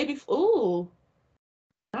that was way before. Ooh.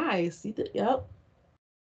 Nice. Yep.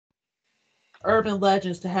 Urban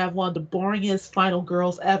Legends to have one of the boringest final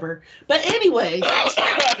girls ever. But anyway. I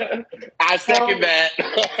second that. I second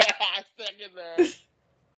that.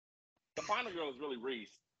 The final girl is really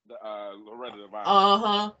Reese, Loretta Devine.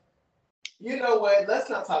 Uh-huh. You know what? Let's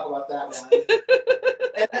not talk about that one.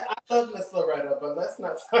 And I love Miss Loretta, but let's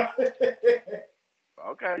not talk.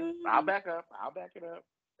 Okay. I'll back it up.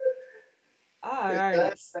 All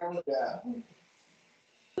right.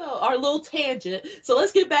 So our little tangent. So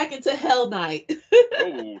let's get back into Hell Night.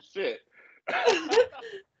 Oh shit.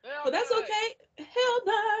 But that's okay. Hell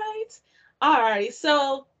Night. All right.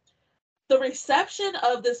 So the reception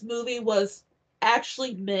of this movie was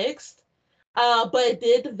actually mixed, but it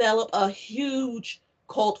did develop a huge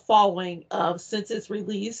cult following since its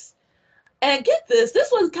release. And get this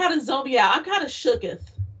one kind of zoned me out. I'm kind of shooketh.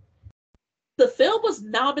 The film was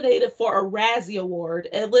nominated for a Razzie Award.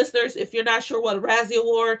 And listeners, if you're not sure what a Razzie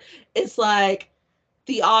Award, it's like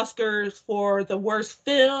the Oscars for the worst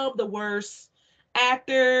film, the worst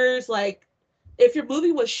actors. Like, if your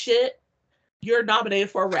movie was shit, you're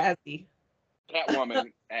nominated for a Razzie.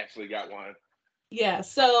 Catwoman actually got one. Yeah,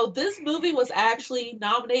 so this movie was actually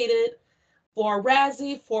nominated for a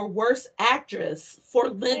Razzie for Worst Actress for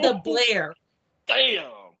Linda Blair.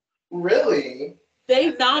 Damn. Really?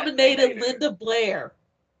 They nominated Linda Blair.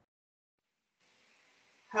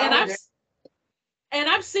 And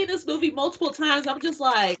I've seen this movie multiple times. I'm just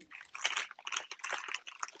like,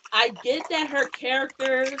 I get that her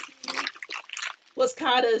character was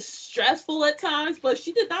kind of stressful at times, but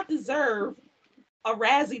she did not deserve a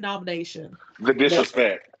Razzie nomination. The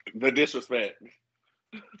disrespect.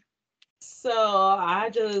 So I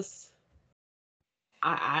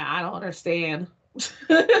don't understand.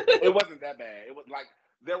 It wasn't that bad. It was like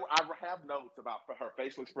I have notes about her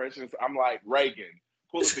facial expressions. I'm like, Reagan,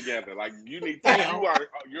 pull it together. Like you're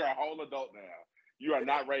a whole adult now. You are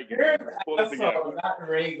not Reagan. Pull it together. Not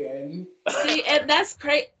Reagan. See, and that's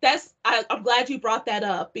great. I'm glad you brought that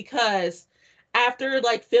up because after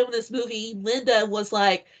like filming this movie, Linda was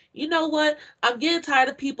like, you know what? I'm getting tired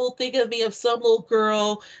of people thinking of me as some little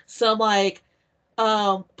girl, some like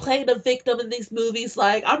playing a victim in these movies.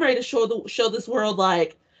 Like I'm ready to show this world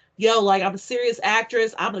like, yo, like I'm a serious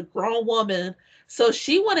actress. I'm a grown woman. So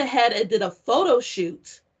she went ahead and did a photo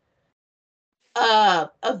shoot. A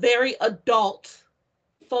very adult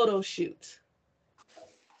photo shoot.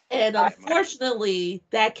 And unfortunately,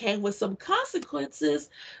 that came with some consequences.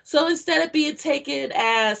 So instead of being taken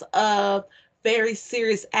as a very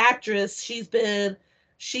serious actress, she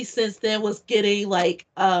since then was getting like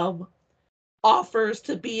offers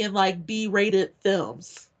to be in like B-rated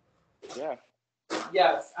films. Yeah.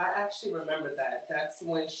 Yes, I actually remember that. That's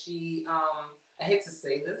when she I hate to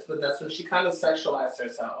say this, but that's when she kind of sexualized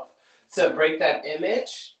herself to break that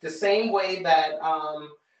image, the same way that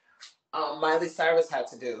Miley Cyrus had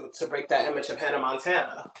to do to break that image of Hannah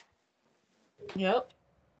Montana. Yep.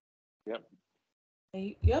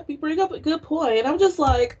 Yep, you bring up a good point. I'm just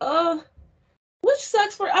like, which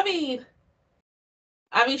sucks for, I mean,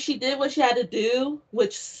 she did what she had to do,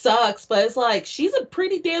 which sucks, but it's like, she's a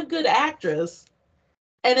pretty damn good actress.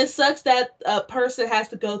 And it sucks that a person has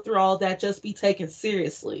to go through all that just be taken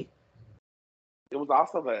seriously. It was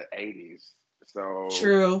also the 80s, so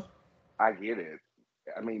true. I get it.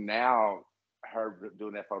 I mean, now her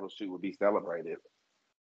doing that photo shoot would be celebrated.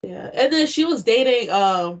 Yeah, and then she was dating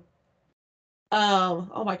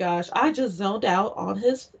oh my gosh, I just zoned out on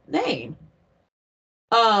his name.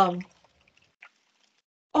 Oh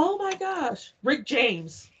my gosh, Rick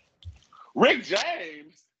James. Rick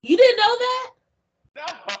James? You didn't know that? No.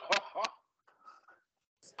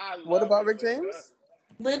 What about Rick Linda. James?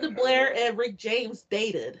 Linda Blair and Rick James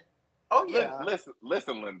dated. Oh yeah.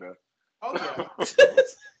 Listen, Linda. Oh yeah.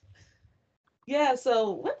 Yeah,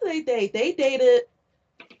 so when did they date? They dated.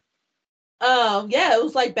 Yeah, it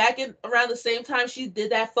was like back in around the same time she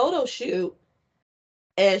did that photo shoot.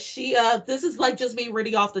 And she this is like just me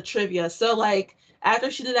reading off the trivia. So like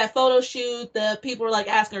after she did that photo shoot, the people were like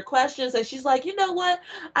asking her questions, and she's like, you know what?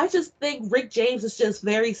 I just think Rick James is just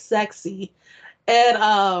very sexy.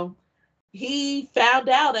 And he found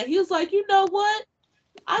out and he was like, you know what?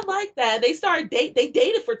 I like that. They started they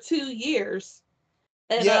dated for 2 years.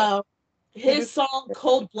 And Yeah. his song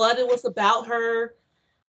Cold Blooded was about her.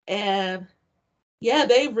 And yeah,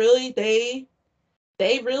 they really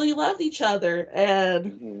loved each other.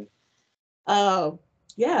 And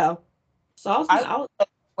yeah. So I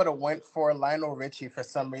would have went for Lionel Richie for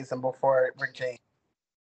some reason before Rick James.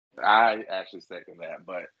 I actually second that,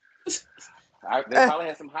 but they probably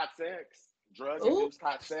had some hot sex, drug-induced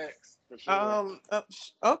hot sex for sure.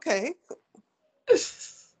 Okay.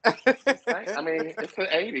 I mean, it's the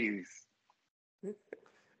 80s.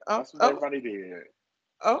 That's what everybody did.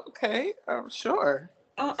 Okay, I'm sure.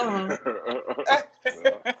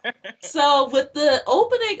 So with the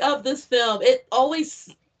opening of this film, it always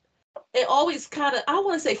kind of, I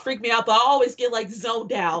want to say freak me out, but I always get like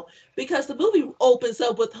zoned out because the movie opens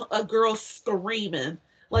up with a girl screaming.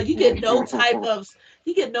 Like you get no type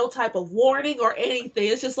of warning or anything.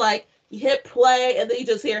 It's just like you hit play and then you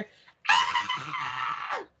just hear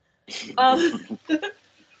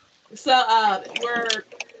so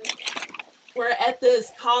we're at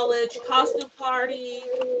this college costume party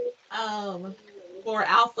for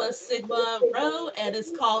Alpha Sigma Rho, and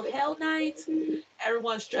it's called Hell Night.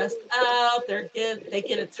 Everyone's dressed up. They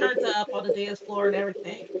get it turned up on the dance floor and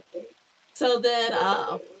everything. So then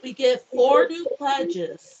we get 4 new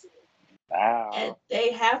pledges. Wow. And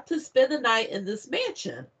they have to spend the night in this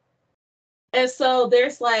mansion. And so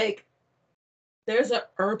there's an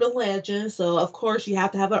urban legend. So of course you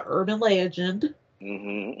have to have an urban legend.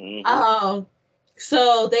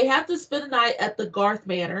 So they have to spend the night at the Garth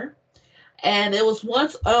Manor. And it was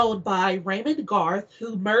once owned by Raymond Garth,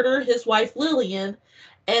 who murdered his wife Lillian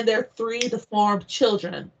and their 3 deformed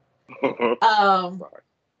children.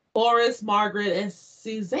 Boris, Margaret, and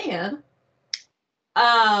Suzanne.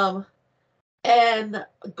 And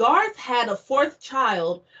Garth had a 4th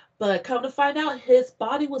child, but come to find out his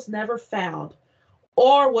body was never found,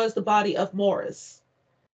 or was the body of Morris.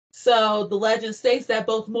 So the legend states that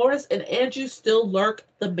both Morris and Andrew still lurk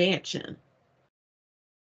the mansion.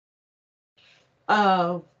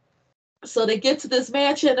 So they get to this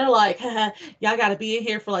mansion. They're like, y'all got to be in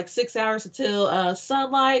here for like 6 hours until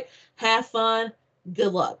sunlight. Have fun.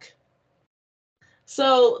 Good luck.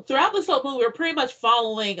 So throughout this whole movie, we're pretty much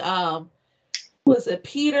following, was it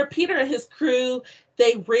Peter? Peter and his crew,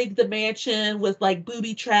 they rigged the mansion with like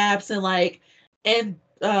booby traps and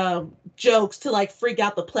jokes to like freak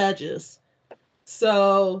out the pledges.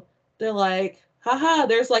 So they're like, haha,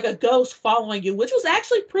 there's like a ghost following you, which was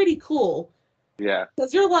actually pretty cool. Yeah.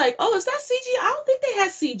 Because you're like, oh, is that CGI? I don't think they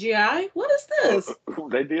had CGI. What is this?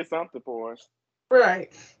 They did something for us.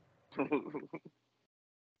 Right.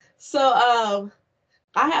 So I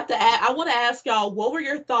want to ask y'all, what were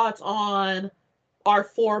your thoughts on our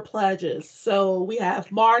 4 pledges? So we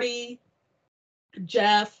have Marty,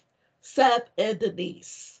 Jeff, Seth, and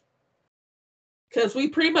Denise. Because we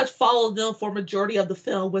pretty much followed them for majority of the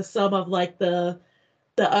film with some of like the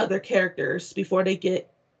other characters before they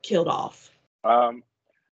get killed off.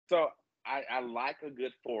 So I like a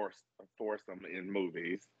good foursome in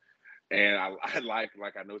movies, and I like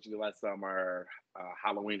I Know What You Did Last Summer,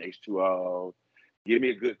 Halloween H2O. Give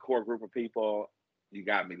me a good core group of people, you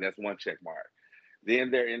got me. That's one check mark.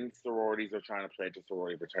 Then they're in sororities or trying to pledge a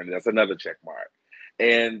sorority fraternity. That's another check mark.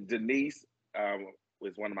 And Denise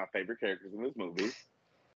was one of my favorite characters in this movie.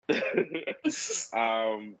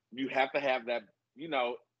 You have to have that,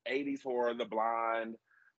 80s horror, the blonde,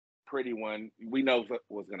 pretty one. We know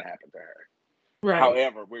what's going to happen to her. Right.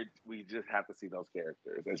 However, we just have to see those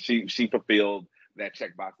characters, and she fulfilled that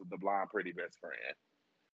checkbox of the blonde, pretty best friend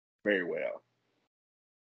very well.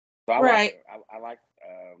 So I like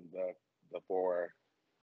the 4.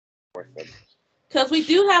 Because we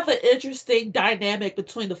do have an interesting dynamic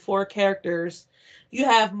between the 4 characters. You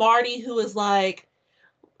have Marty, who is like,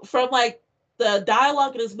 from like the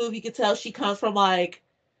dialogue in this movie, you can tell she comes from like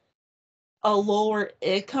a lower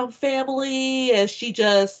income family, and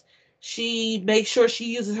she makes sure she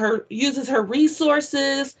uses her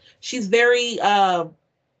resources. She's very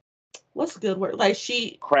what's a good word? Like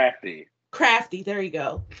she crafty. There you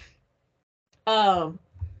go. And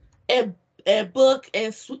Book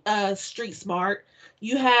and street smart.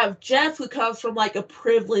 You have Jeff, who comes from like a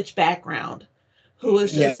privileged background, who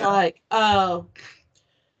is just like,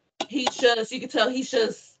 he's just, you can tell he's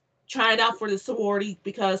just trying out for the sorority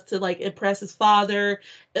because to like impress his father,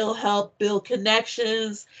 it'll help build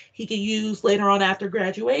connections he can use later on after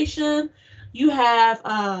graduation. You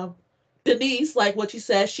have Denise, like what you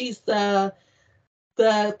said, she's the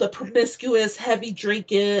promiscuous, heavy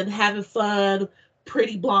drinking, having fun,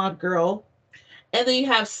 pretty blonde girl. And then you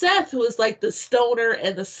have Seth, who is like the stoner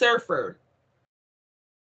and the surfer.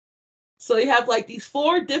 So you have like these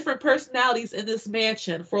four different personalities in this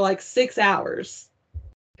mansion for like 6 hours.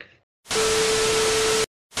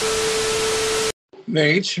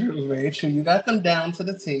 Very true, very true. You got them down to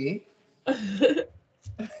the T. But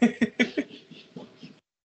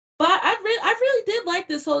I really did like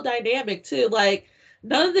this whole dynamic too. Like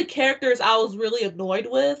none of the characters I was really annoyed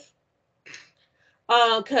with.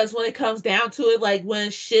 Because when it comes down to it, like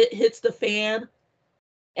when shit hits the fan,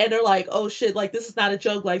 and they're like, "Oh shit! Like this is not a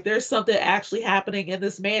joke. Like there's something actually happening in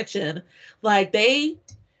this mansion." Like they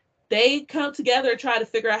come together and try to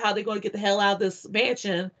figure out how they're going to get the hell out of this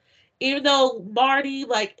mansion. Even though Marty,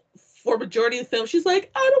 like for majority of the film, she's like,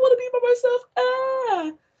 "I don't want to be by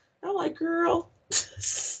myself." I'm like, "Girl,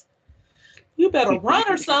 you better run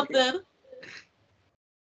or something."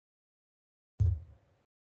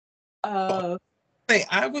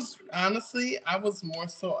 I was more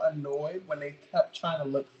so annoyed when they kept trying to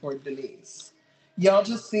look for Denise. Y'all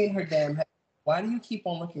just seen her damn head. Why do you keep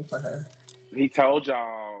on looking for her? He told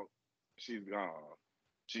y'all she's gone.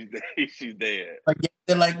 She's dead.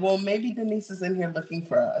 They're like, well, maybe Denise is in here looking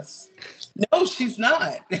for us. No, she's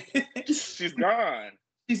not. She's gone.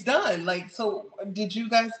 She's done. Like, so did you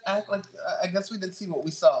guys act like? I guess we didn't see what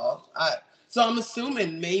we saw. So I'm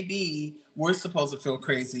assuming maybe we're supposed to feel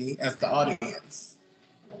crazy as the audience.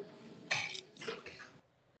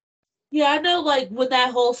 Yeah, I know. Like when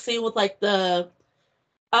that whole scene with like the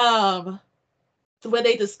when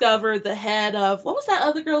they discovered the head of what was that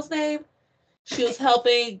other girl's name? She was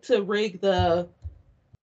helping to rig the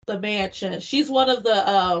mansion. She's one of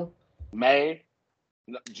the May.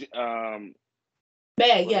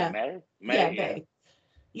 May, yeah. May? Yeah, May.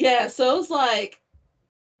 Yeah, so it's like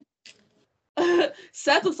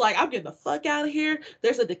Seth was like, I'm getting the fuck out of here.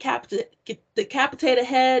 There's a decapitated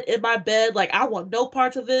head in my bed. Like, I want no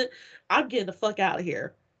parts of it. I'm getting the fuck out of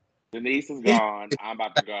here. Denise is gone. I'm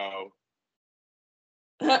about to go.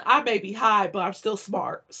 I may be high, but I'm still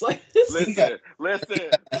smart. It's like,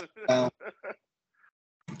 listen.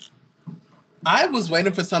 I was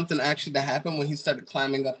waiting for something actually to happen when he started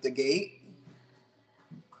climbing up the gate.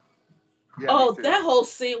 Yeah, that whole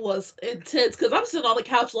scene was intense because I'm sitting on the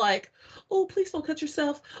couch like, oh, please don't cut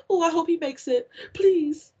yourself. Oh, I hope he makes it.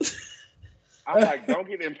 Please. I'm like, don't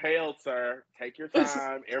get impaled, sir. Take your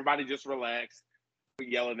time. Everybody just relax.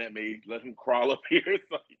 Yelling at me. Let him crawl up here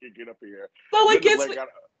so he can get up here. But what gets me...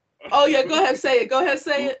 Oh, yeah, go ahead, say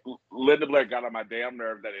it. Linda Blair got on my damn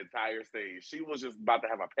nerve that entire scene. She was just about to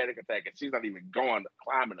have a panic attack, and she's not even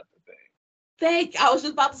climbing up the thing. I was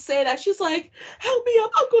just about to say that. She's like, help me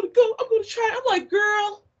up. I'm going to go. I'm going to try. I'm like,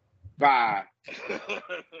 girl. Bye.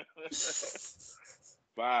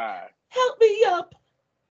 Bye. Help me up.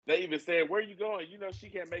 They even said, where are you going? You know she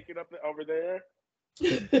can't make it up over there.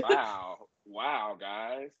 Wow,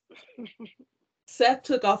 guys. Seth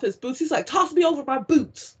took off his boots. He's like, toss me over my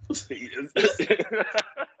boots. Didn't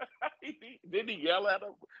he yell at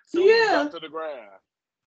him? So yeah. He dropped to the ground.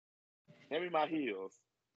 Hand me my heels.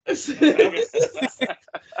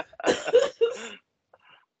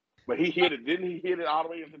 But he hit it. Didn't he hit it all the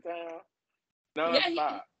way into town? No, yeah,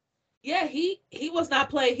 stop. He was not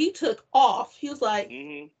playing. He took off. He was like,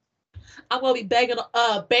 I'm gonna be banging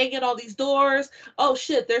on these doors. Oh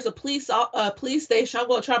shit, there's a police station. I'm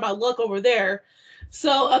gonna try my luck over there.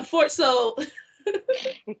 So unfortunately,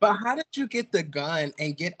 But how did you get the gun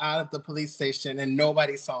and get out of the police station and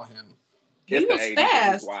nobody saw him? He was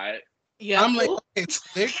fast. Yeah, I'm like, okay,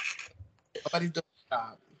 nobody's doing the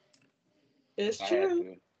job. It's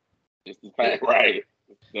true. It's the fact, right?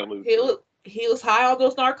 He was high on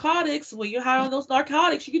those narcotics. When you're high on those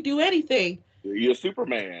narcotics, you can do anything. You're a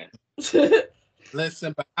Superman.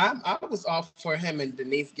 Listen, but I was off for him and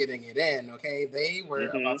Denise getting it in. Okay, they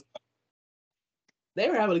were they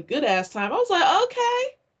were having a good ass time. I was like,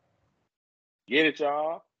 okay, get it,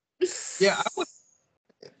 y'all. Yeah, I was.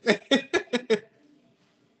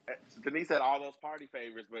 Denise had all those party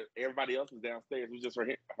favors, but everybody else was downstairs. It was just for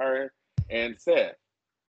her and Seth.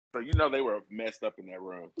 So you know they were messed up in that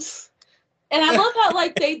room. And I love how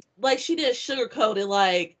she didn't sugarcoat it.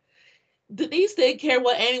 Like Denise didn't care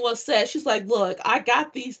what anyone said. She's like, look, I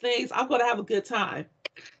got these things. I'm going to have a good time.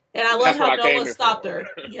 And I love That's what how I no came one here stopped for. her.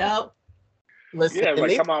 Yep. Listen, Yeah,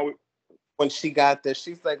 like, come on. when she got this,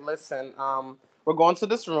 she's like, listen, we're going to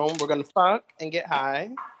this room. We're going to fuck and get high.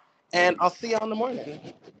 And I'll see you in the morning.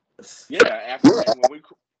 Yeah, after when we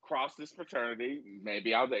cross this fraternity,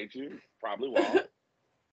 maybe I'll date you. Probably won't.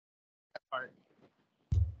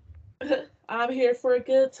 I'm here for a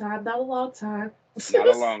good time, not a long time. Not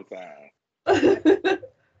a long time.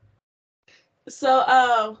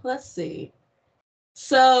 So, let's see.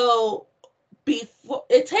 So, before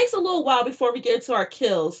it takes a little while before we get into our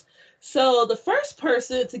kills. So, the first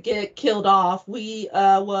person to get killed off, we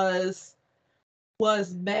was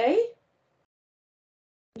May.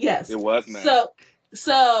 Yes. It was May.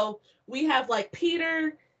 So we have like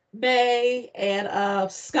Peter, May, and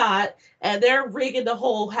Scott, and they're rigging the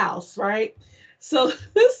whole house, right? So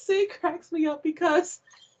this scene cracks me up because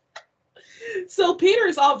so Peter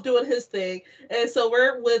is off doing his thing, and so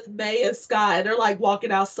we're with May and Scott, and they're like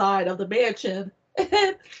walking outside of the mansion,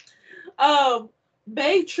 and um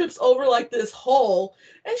May trips over like this hole,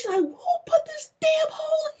 and she's like, "Who put this damn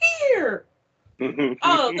hole here?"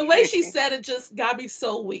 Oh, the way she said it just got me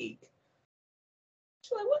so weak.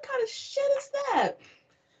 She's like, "What kind of shit is that?"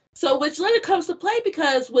 So, which later comes to play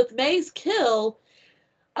because with May's kill,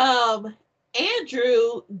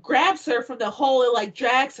 Andrew grabs her from the hole and like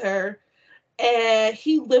drags her, and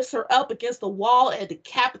he lifts her up against the wall and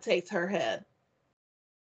decapitates her head.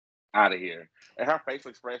 Out of here. And her facial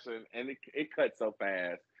expression, and it cut so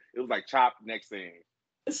fast. It was like chop, next thing.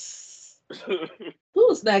 Who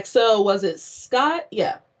was next? So was it Scott?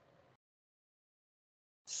 Yeah.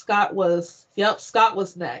 Scott was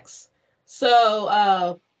next.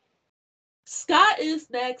 So Scott is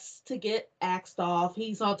next to get axed off.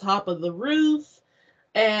 He's on top of the roof.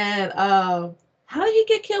 And how did he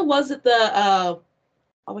get killed? Was it the oh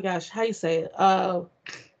my gosh, how do you say it?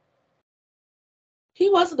 He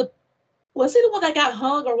wasn't the was he the one that got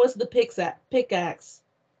hung or was it the pickaxe?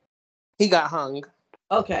 He got hung.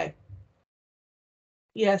 Okay.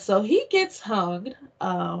 Yeah, so he gets hung.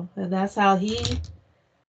 And that's how he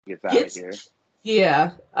gets out of here.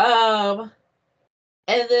 Yeah. And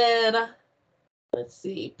then let's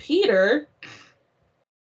see, Peter.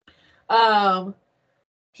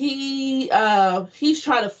 He's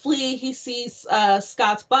trying to flee. He sees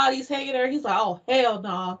Scott's body's hanging there. He's like, oh hell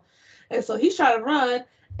no. And so he's trying to run,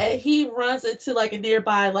 and he runs into like a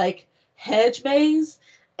nearby like hedge maze,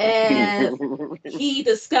 and he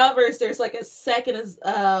discovers there's like a second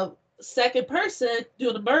person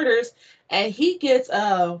doing the murders, and he gets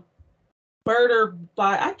murdered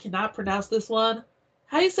by, I cannot pronounce this one.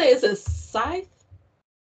 How do you say it? Is it Scythe?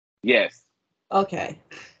 Yes. Okay.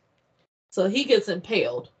 So he gets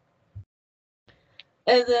impaled.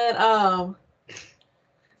 And then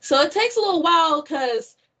so it takes a little while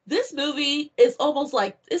because this movie is almost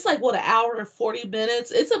like it's like what, an hour and 40 minutes.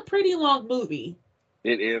 It's a pretty long movie.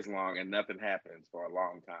 It is long and nothing happens for a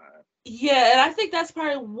long time. Yeah, and I think that's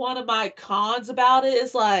probably one of my cons about it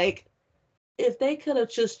is like if they could have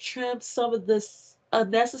just trimmed some of this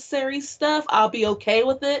unnecessary stuff, I'll be okay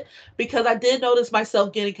with it because I did notice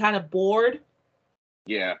myself getting kind of bored.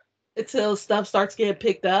 Yeah. Until stuff starts getting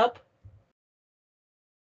picked up.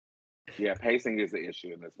 Yeah, pacing is the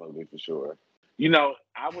issue in this movie for sure. You know,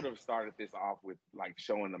 I would have started this off with like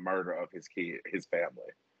showing the murder of his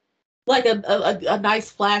family. Like a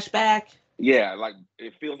nice flashback. Yeah, like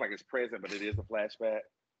it feels like it's present, but it is a flashback.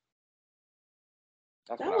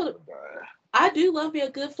 That's what I would have done. I do love me a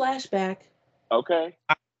good flashback. Okay.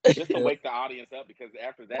 Just to wake the audience up because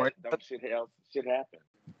after that, shit happen.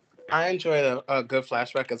 I enjoy a good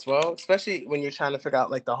flashback as well, especially when you're trying to figure out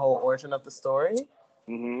like the whole origin of the story.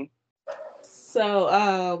 Mm-hmm.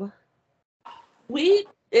 So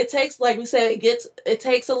it takes, like we said, it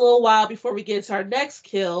takes a little while before we get to our next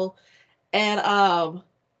kill, and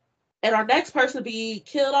our next person to be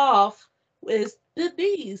killed off is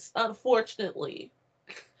Denise, unfortunately.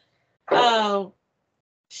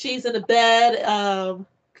 She's in the bed,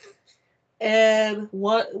 and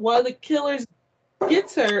one of the killers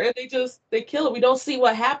gets her, and they kill her. We don't see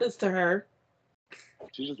what happens to her.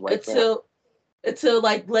 She just wakes up. Until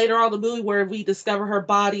like later on in the movie where we discover her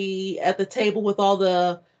body at the table with all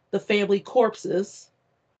the family corpses.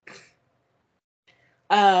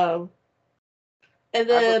 And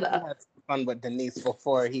then I had some fun with Denise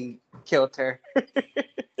before he killed her.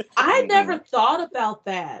 I never thought about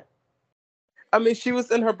that. I mean, she was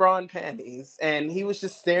in her bra and panties, and he was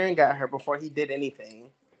just staring at her before he did anything.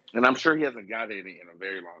 And I'm sure he hasn't got any in a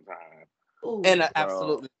very long time. Ooh, and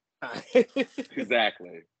absolutely.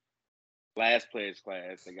 Exactly. last pledge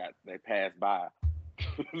class, they passed by.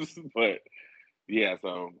 But yeah,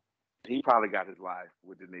 so he probably got his life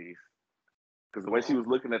with Denise because the way she was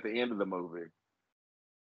looking at the end of the movie.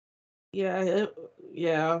 Yeah,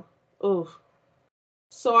 yeah. Oh,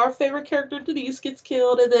 so our favorite character Denise gets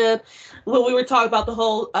killed, and then when we were talking about the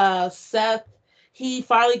whole Seth, he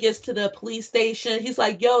finally gets to the police station. He's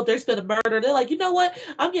like, "Yo, there's been a murder." They're like, "You know what?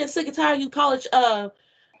 I'm getting sick and tired of you college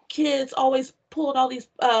kids always pulling all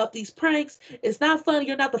these pranks. It's not funny.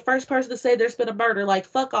 You're not the first person to say there's been a murder. Like,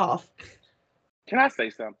 fuck off." Can I say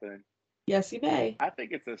something? Yes, you may. I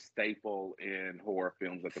think it's a staple in horror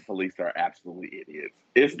films that the police are absolutely idiots.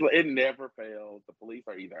 It never fails. The police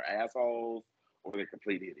are either assholes or they're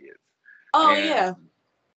complete idiots, Oh and yeah.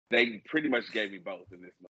 they pretty much gave me both in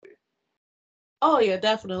this movie. Oh yeah,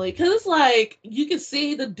 definitely. Cause it's like you can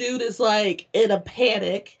see the dude is like in a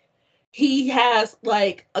panic. He has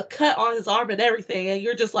like a cut on his arm and everything, and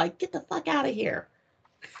you're just like, get the fuck out of here.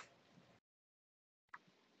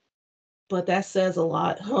 But that says a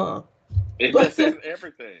lot, huh? It But just says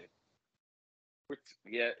everything. Which,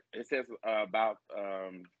 yeah, it says about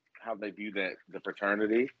how they view the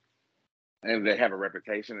fraternity, and they have a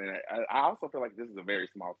reputation. And I also feel like this is a very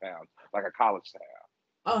small town, like a college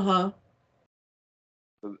town. uh-huh.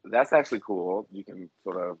 So that's actually cool. You can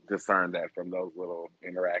sort of discern that from those little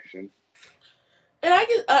interactions. And I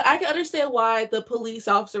can understand why the police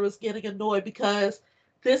officer was getting annoyed because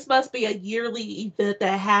this must be a yearly event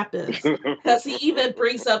that happens. Because he even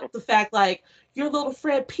brings up the fact like your little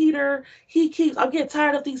friend Peter, I'm getting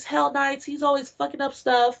tired of these hell nights. He's always fucking up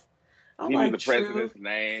stuff. I'm He knew like, the true. president's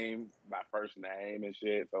name by first name and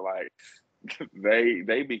shit. So like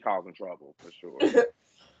they be causing trouble for sure.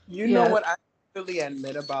 You know Yeah. what I really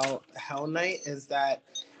admit about Hell Night is that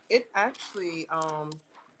it actually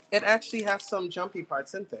it actually has some jumpy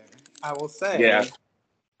parts in there. I will Yeah.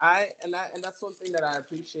 say. And that's one thing that I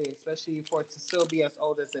appreciate, especially for it to still be as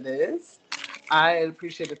old as it is. I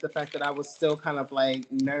appreciated the fact that I was still kind of like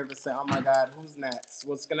nervous and oh my god, who's next?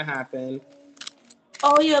 What's gonna happen?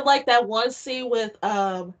 Oh yeah, like that one scene with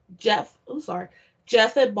Jeff. Oh sorry,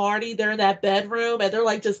 Jeff and Marty. They're in that bedroom and they're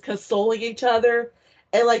like just consoling each other.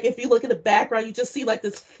 And like if you look in the background, you just see like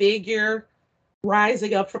this figure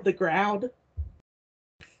rising up from the ground,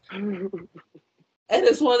 and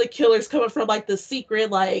it's one of the killers coming from like the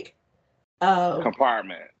secret like um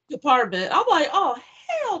Compartment. department. I'm like, oh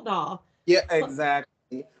hell no. Yeah, But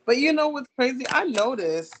exactly. But you know what's crazy? I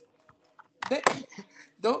noticed that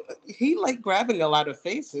don't he like grabbing a lot of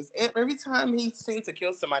faces. Every time he seems to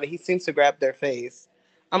kill somebody, he seems to grab their face.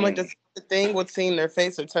 I'm like, Mm. that's the thing with seeing their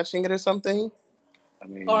face or touching it or something. I or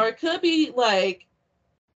mean, it could be like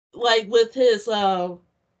with his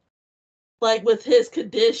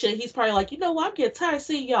condition, he's probably like, you know what, I'm getting tired of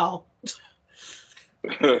seeing y'all.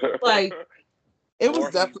 Like It was or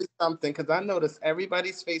he definitely something because I noticed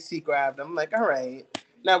everybody's face he grabbed. I'm like, all right,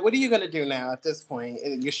 now what are you gonna do now at this point?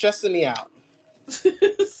 You're stressing me out.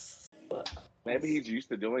 maybe he's used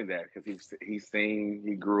to doing that because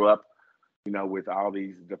he grew up, with all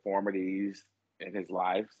these deformities in his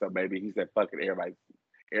life. So maybe he said, "Fuck it,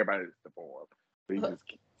 everybody's deformed." So he's just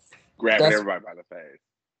grabbing That's everybody by the face.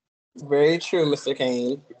 very true, Mr.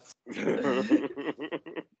 Kane.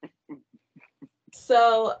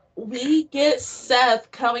 So we get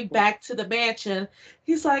Seth coming back to the mansion.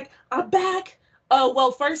 He's like, "I'm back." Oh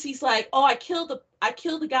well, first he's like, "Oh, I killed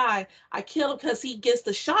the guy. I killed him because he gets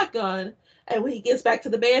the shotgun, and when he gets back to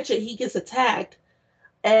the mansion, he gets attacked."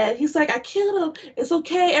 And he's like, "I killed him. It's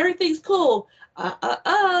okay. Everything's cool."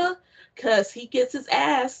 Because he gets his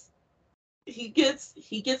ass. He gets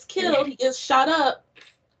killed. He gets shot up.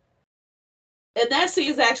 And that scene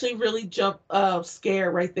is actually really jump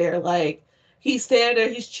scare right there. Like he's standing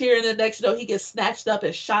there, he's cheering, and next he gets snatched up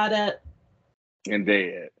and shot at And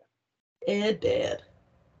dead. and dead.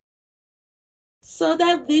 So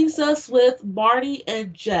that leaves us with Marty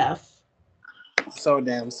and Jeff. So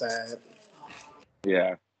damn sad.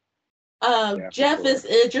 Yeah, yeah, for Jeff sure. is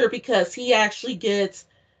injured because he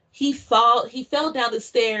fell down the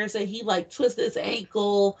stairs and he like twisted his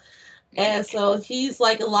ankle, and so he's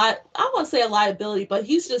like I won't say a liability, but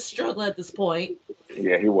he's just struggling at this point.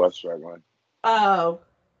 Yeah, he was struggling. Um,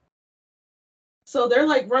 so they're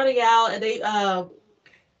like running out and they're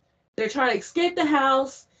trying to escape the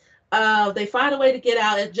house. They find a way to get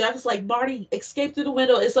out, and Jeff is like, "Marty, escape through the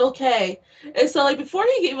window. It's okay." And so, like, before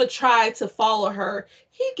he can even try to follow her,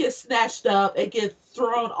 he gets snatched up and gets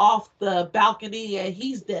thrown off the balcony, and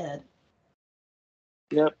he's dead.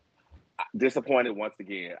 Yep. Disappointed once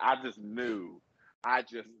again. I just knew that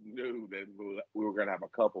we were gonna have a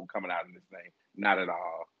couple coming out in this thing. Not at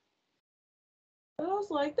all. I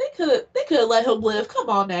was like, they could let him live. Come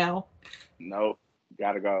on now. Nope.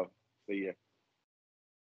 Gotta go. See ya.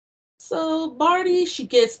 So Marty,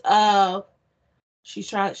 she's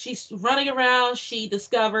running around, she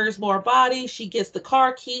discovers more bodies, she gets the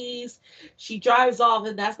car keys, she drives off,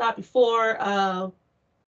 and that's not before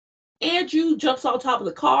Andrew jumps on top of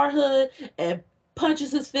the car hood and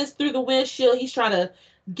punches his fist through the windshield. He's trying to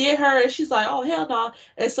get her, and she's like, "Oh hell no!"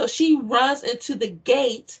 And so she runs into the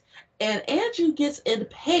gate, and Andrew gets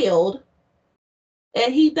impaled,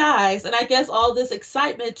 and he dies. And I guess all this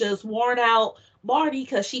excitement just worn out Marty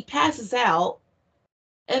because she passes out,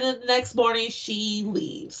 and then the next morning she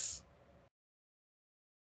leaves,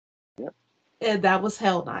 Yep. and that was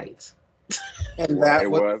Hell Night. And Well, that it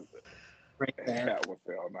was was. right there. That was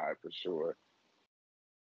Hell Night for sure.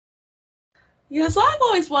 Yeah, so I've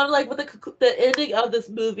always wondered, like, with the ending of this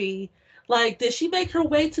movie, like, did she make her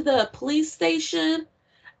way to the police station?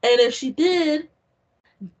 And if she did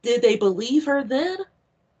they believe her then?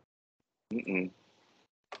 Mm-mm.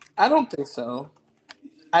 I don't think so.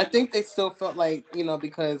 I think they still felt like,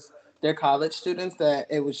 because they're college students, that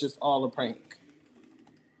it was just all a prank.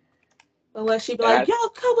 Unless she'd be like, That "Y'all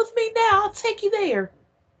come with me now, I'll take you there."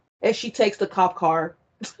 And she takes the cop car.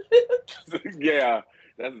 yeah.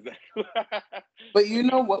 That's exactly. But you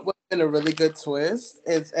know what would have been a really good twist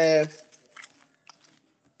is if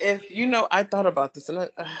I thought about this, and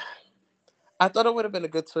I thought it would have been a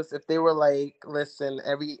good twist if they were like, listen,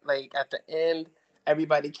 at the end,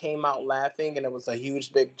 everybody came out laughing and it was a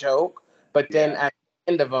huge big joke, but then yeah. at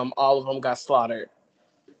the end of them, all of them got slaughtered.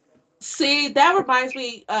 See, that reminds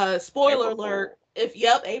me, spoiler April alert,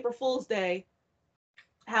 Fool. April Fool's Day,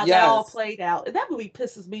 how that all Yes, played out. And that movie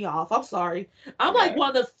pisses me off. I'm sorry. I'm like Yeah. one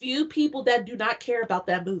of the few people that do not care about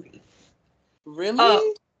that movie. Uh,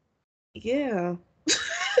 really? yeah.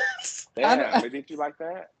 I don't. Damn. But did you like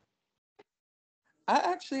that? I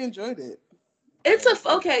actually enjoyed it. It's Me a too.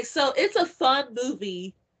 okay, so it's a fun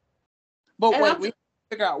movie, But and wait, I'm we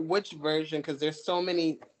figure out which version because there's so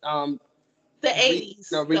many the '80s,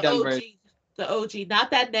 the redone versions. OG, the OG,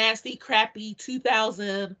 not that nasty, crappy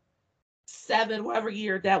 2007, whatever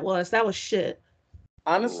year that was. That was shit.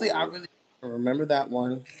 Honestly, I Ooh. really don't remember that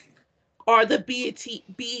one. Or the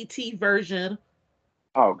BET version,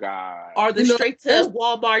 Oh God. or the straight There's to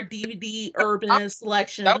Walmart DVD that urban would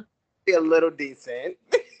selection. be a little decent.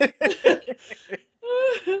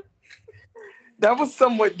 That was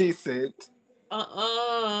somewhat decent.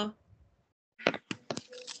 uh-uh.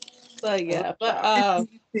 But Oh, yeah, but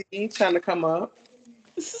BET trying to come up.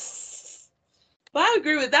 but I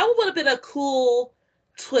agree with that. Would have been a cool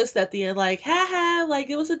twist at the end, like, haha, like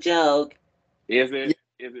it was a joke. Is it?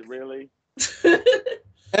 Yeah. Is it really?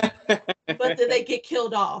 But then they get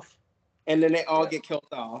killed off. And then they all Yeah. get killed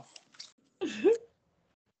off.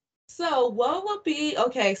 So what would be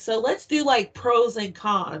okay, so let's do like pros and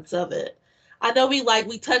cons of it. I know we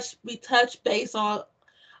touch base on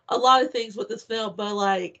a lot of things with this film, but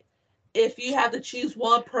like if you had to choose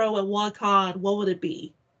one pro and one con, what would it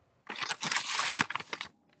be?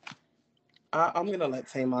 I'm gonna let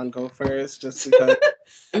Tamon go first, just because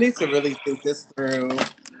I need to really think this through.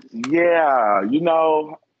 Yeah.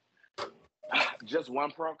 Just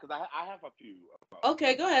one pro because I have a few pros.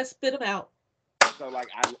 Okay, go ahead, spit them out. So like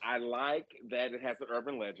I like that it has an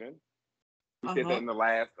urban legend. We said that Uh-huh. in the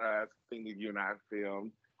last thing that you and I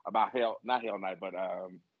filmed about not Hell Night, but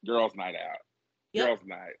Girls Night Out. Yep. Girls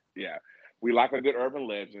Night. Yeah. We like a good urban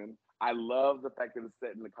legend. I love the fact that it's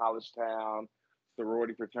set in the college town,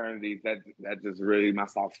 sorority fraternities. That just really my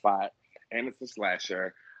soft spot. And it's a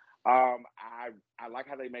slasher. I like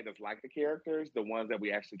how they made us like the characters, the ones that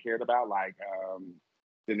we actually cared about, like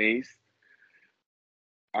Denise.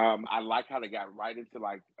 I like how they got right into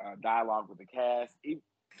like dialogue with the cast.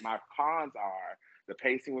 My cons are the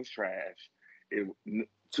pacing was trash.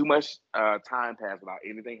 Too much time passed without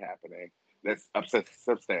anything happening. That's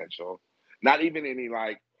substantial. Not even any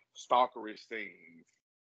like stalkerish scenes.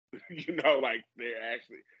 Like they're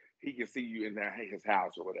actually he can see you in his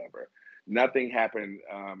house or whatever. Nothing happened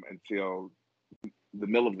until the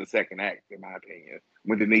middle of the second act, in my opinion.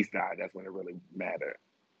 When Denise died, that's when it really mattered.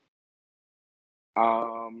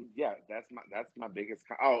 Yeah, that's my biggest.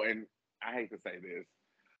 Oh, and I hate to say this,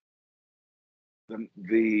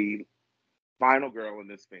 the final girl in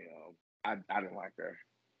this film, I didn't like her.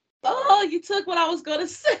 Oh, Sorry. you took what I was gonna I'm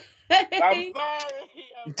say. sorry.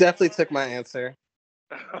 I'm Definitely took my answer.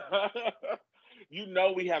 sorry.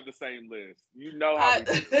 We have the same list. You know how we I,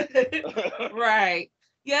 do. right.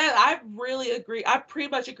 Yeah, I really agree. I pretty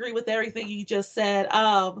much agree with everything you just said.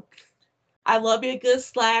 I love me a good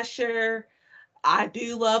slasher. I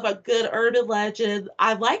do love a good urban legend.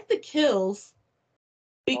 I like the kills.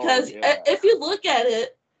 Because if you look at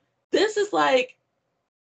it, this is like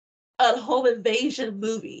a home invasion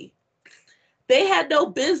movie. They had no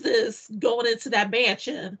business going into that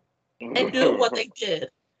mansion and doing what they did.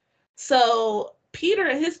 So Peter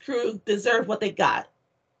and his crew deserve what they got.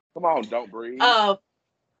 Come on, don't breathe.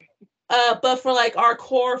 But for like our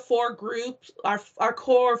core four groups, our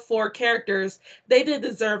core four characters, they didn't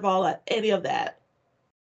deserve any of that.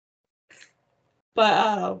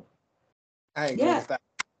 But I agree with that.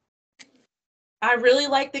 I really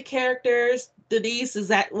like the characters. Denise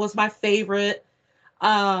was my favorite.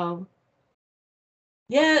 Yeah,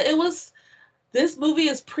 it was. This movie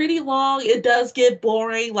is pretty long. It does get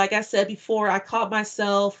boring. Like I said before, I caught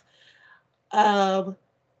myself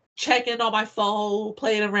checking on my phone,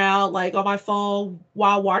 playing around like on my phone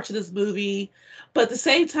while watching this movie. But at the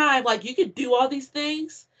same time, like you can do all these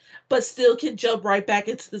things, but still can jump right back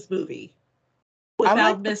into this movie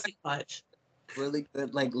without missing much. Really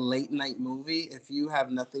good like late night movie if you have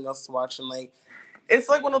nothing else to watch, and like it's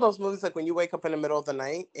like one of those movies like when you wake up in the middle of the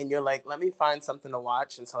night and you're like, let me find something to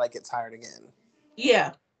watch until I get tired again.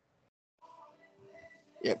 Yeah,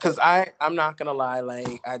 because I'm not gonna lie,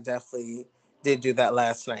 like I definitely did do that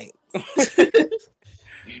last night.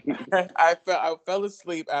 I fell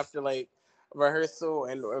asleep after like rehearsal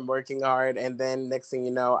and working hard, and then next thing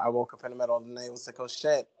you know, I woke up in the middle of the night and was like, oh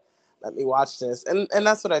shit, let me watch this, and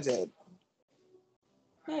that's what I did.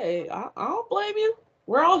 Hey, I don't blame you.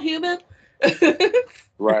 We're all human.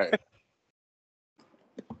 Right.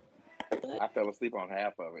 I fell asleep on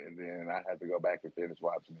half of it, and then I had to go back and finish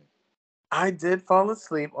watching it. I did fall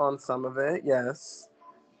asleep on some of it, yes.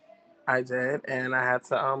 I did, and I had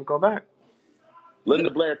to go back.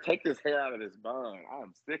 Linda Blair, take this hair out of this bun.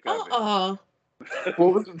 I'm sick of it.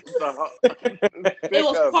 What was it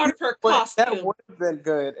was part of her costume. That would have been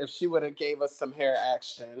good if she would have gave us some hair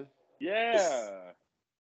action. Yeah.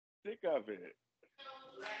 Sick of it.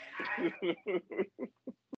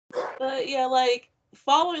 But yeah, like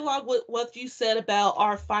following along with what you said about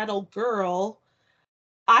our final girl,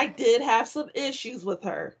 I did have some issues with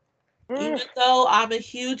her. Even though I'm a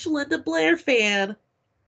huge Linda Blair fan,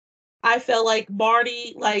 I felt like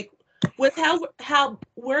Marty, like with how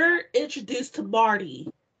we're introduced to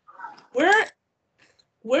Marty, we're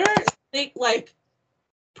like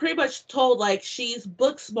pretty much told like she's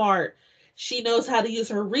book smart, she knows how to use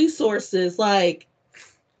her resources. Like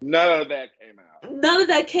none of that came out. None of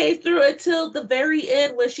that came through until the very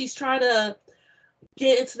end when she's trying to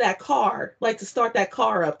get into that car, like to start that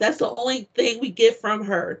car up. That's the only thing we get from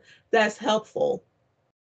her that's helpful.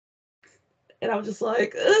 And I was just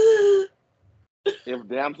like, ugh. If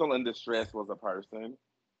damsel in distress was a person,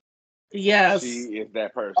 yes, she is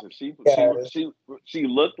that person. She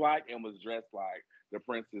looked like and was dressed like the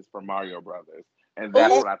princess from Mario Brothers, and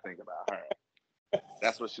that's what I think about her.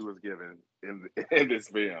 That's what she was given in this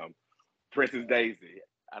film, Princess Daisy.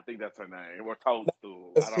 I think that's her name, or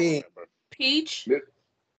Toadstool. I don't remember. Peach.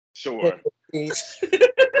 Sure. Peach.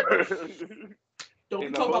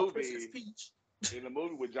 Don't talk about Princess Peach. In the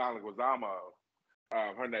movie with John Leguizamo,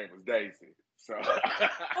 her name was Daisy. So I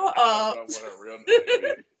don't know what her real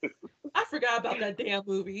name is. I forgot about that damn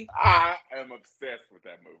movie. I am obsessed with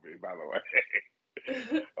that movie, by the way.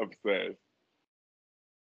 Obsessed.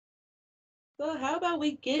 So how about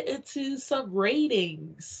we get into some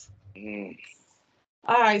ratings?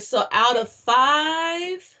 All right, so out of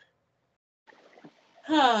 5,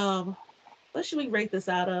 what should we rate this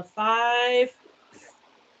out of? 5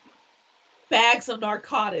 bags of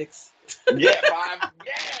narcotics. Yeah, 5.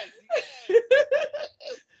 Yes.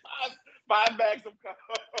 5 bags of coke.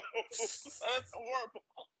 That's horrible.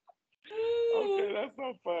 Okay, that's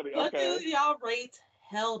so funny. What do y'all rate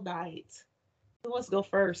Hell Night? Who wants to go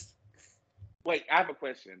first? Wait, I have a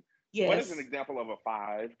question. Yes. What is an example of a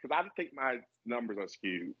 5? Because I think my numbers are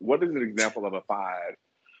skewed. What is an example of a 5?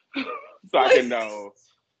 So I can know.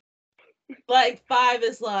 Like 5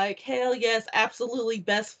 is like, hell yes, absolutely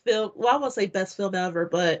best film. Well, I won't say best film ever,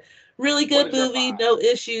 but really good movie, no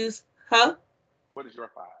issues. Huh? What is your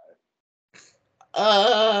 5?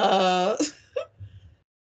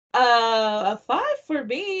 A 5 for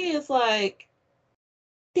me is like,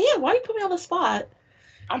 damn, why you put me on the spot?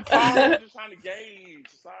 I'm sorry, I'm just trying to gauge.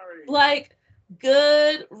 Sorry. Like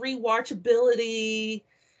good rewatchability.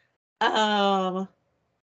 The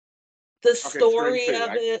story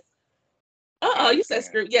of it. You said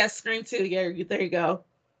Scream. Yes, Scream 2. Yeah, there you go.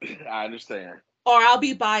 I understand. Or I'll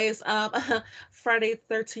be biased. Friday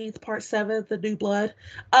the 13th, Part 7, The New Blood.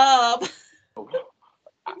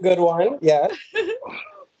 Good one. Yeah.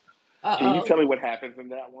 Can you tell me what happens in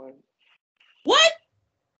that one? What?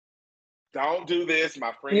 Don't do this.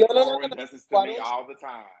 My friend Corwin does this to me all the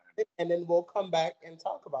time. And then we'll come back and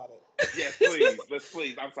talk about it. Yes, please. Let's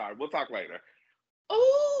please. I'm sorry. We'll talk later.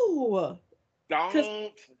 Oh.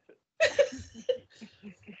 Don't.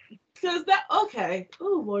 Because that, okay.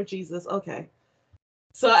 Oh, Lord Jesus. Okay.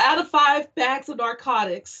 So out of 5 bags of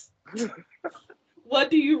narcotics, what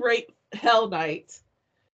do you rate Hell Night?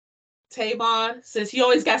 Tamon, since you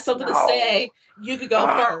always got something to say, you could go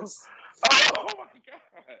first. Oh my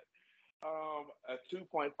God. A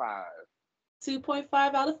 2.5. 2.5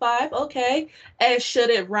 out of 5. Okay. And should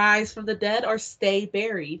it rise from the dead or stay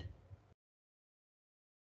buried?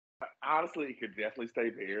 Honestly, it could definitely stay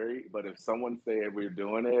buried, but if someone said we're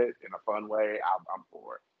doing it in a fun way, I'm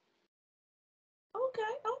for it.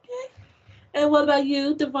 Okay. And what about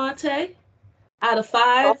you, Devontae? Out of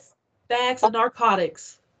 5 bags of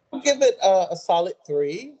narcotics. I'll give it a solid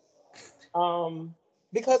 3.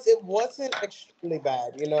 Because it wasn't extremely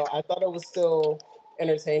bad. You know, I thought it was still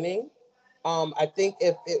entertaining. I think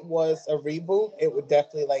if it was a reboot, it would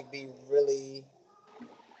definitely like be really.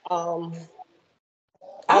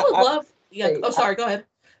 I would love. Yeah. Oh, sorry. Go ahead.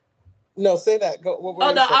 No, say that. Go. What were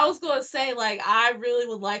you saying? I was going to say like I really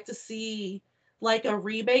would like to see like a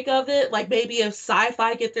remake of it. Like maybe if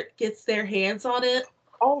Sci-Fi gets their hands on it.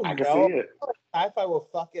 Oh I can no! see it. Sci-Fi will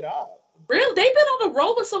fuck it up. Really, they've been on the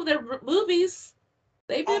roll with some of their movies.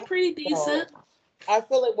 They've been pretty decent. I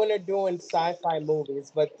feel like when they're doing sci-fi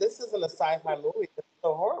movies, but this isn't a sci-fi movie; it's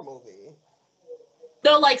a horror movie.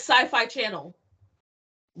 No, like Sci-Fi Channel.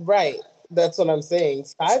 Right. That's what I'm saying.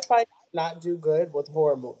 Sci-fi does not do good with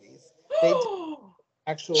horror movies. They do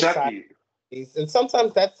actual Chucky. Movies, and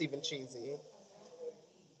sometimes that's even cheesy.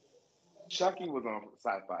 Chucky was on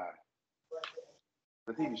Sci-Fi,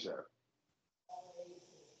 the TV show.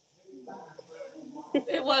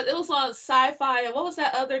 It was on Sci-Fi, and what was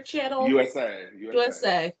that other channel? USA. You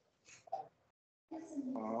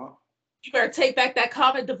better take back that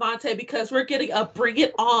comment, Devontae, because we're getting a Bring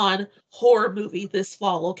It On horror movie this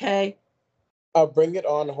fall, okay? A Bring It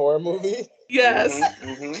On horror movie? Yes.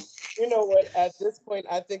 You know what? At this point,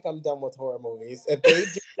 I think I'm done with horror movies. If they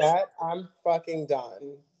do that, I'm fucking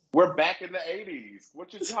done. We're back in the 80s.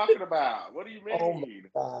 What you talking about? What do you mean? Oh my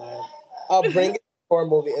God. A Bring It On horror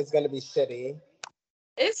movie is going to be shitty.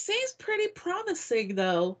 It seems pretty promising,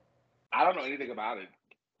 though. I don't know anything about it.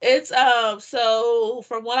 It's so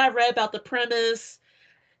from what I read about the premise,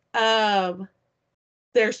 there's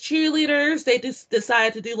cheerleaders. They just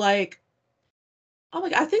decided to do like, oh my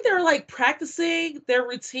God, I think they were like practicing their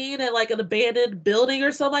routine at like an abandoned building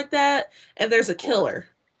or something like that, and there's a killer.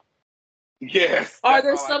 Yes. Or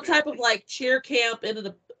there's some type of like cheer camp in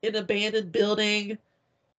an abandoned building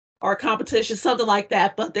or competition, something like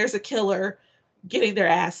that, but there's a killer getting their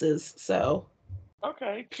asses. So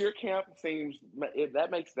okay, cheer camp seems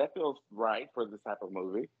that feels right for this type of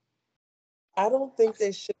movie. I don't think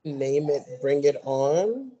they should name it Bring It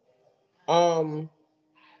On. Only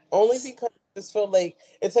because I just feel like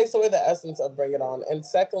it takes away the essence of Bring It On. And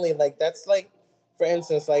secondly, like that's like, for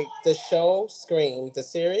instance, like the show Scream, the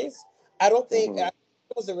series. I don't think it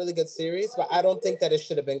was a really good series, but I don't think that it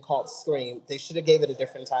should have been called Scream. They should have gave it a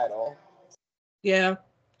different title. Yeah,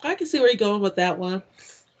 I can see where you're going with that one.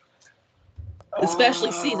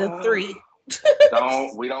 Especially season 3.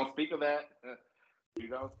 We don't speak of that. We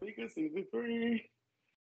don't speak of season 3.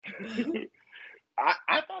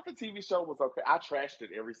 I thought the TV show was okay. I trashed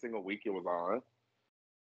it every single week it was on.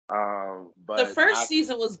 But the first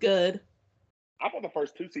season was good. I thought the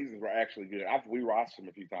first 2 seasons were actually good. We watched them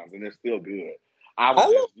a few times and they're still good. I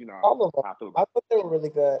thought they were really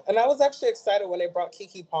good. And I was actually excited when they brought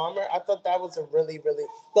Keke Palmer. I thought that was a really, really...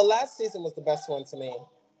 The last season was the best one to me.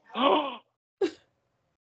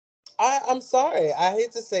 I'm sorry. I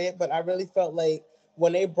hate to say it, but I really felt like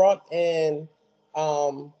when they brought in,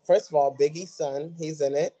 first of all, Biggie's son, he's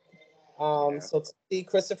in it. So to see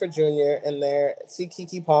Christopher Jr. in there, see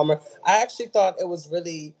Keke Palmer, I actually thought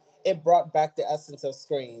it brought back the essence of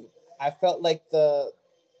Scream. I felt like the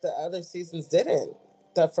other seasons didn't.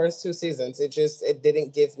 The first 2 seasons, it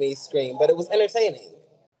didn't give me Scream, but it was entertaining.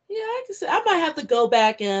 Yeah, I can say I might have to go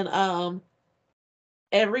back and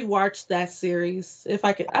rewatch that series if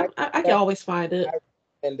I could. I can always find it. I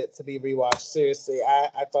recommend it to be rewatched. Seriously,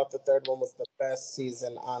 I thought the third one was the best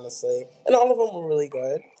season, honestly, and all of them were really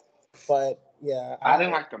good. But yeah, I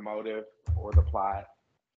didn't like the motive or the plot.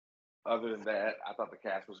 Other than that, I thought the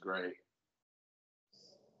cast was great.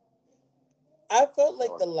 I felt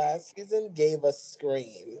like the last season gave us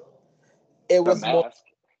Scream. It was more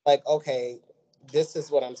like, okay, this is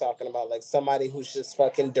what I'm talking about. Like somebody who's just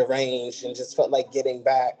fucking deranged and just felt like getting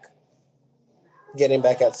back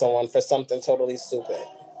at someone for something totally stupid.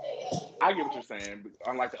 I get what you're saying.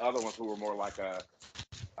 Unlike the other ones who were more like a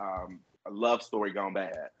love story gone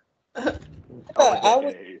bad over I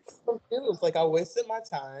was decades. confused. Like I wasted my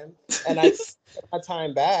time, and I get my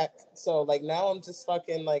time back. So like now I'm just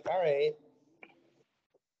fucking like, all right,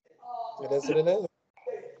 it is what it is.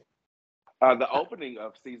 The opening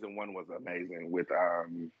of season 1 was amazing with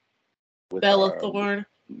Bella Thorne.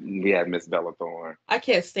 yeah, Miss Bella Thorne. I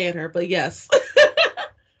can't stand her, but yes.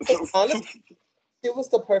 Honestly, she was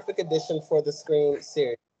the perfect addition for the Scream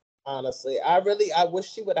series. Honestly, I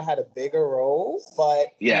wish she would have had a bigger role, but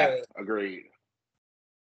Yeah, hey, agreed.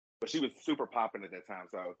 But she was super popping at that time,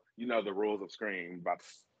 so you know the rules of Scream about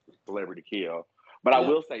celebrity kill. But I yeah.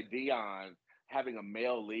 will say Dion having a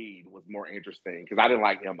male lead was more interesting because I didn't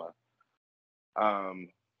like Emma. Um,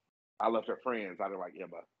 I loved her friends. I didn't like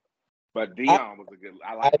Emma, but I, Dion was a good.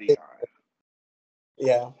 I I like did, Dion.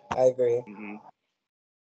 yeah, I agree. Hmm.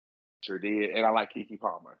 Sure did, and I like Kiki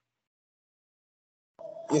Palmer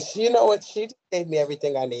You know what? She just gave me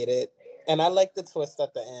everything I needed, and I like the twist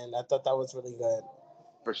at the end. I thought that was really good.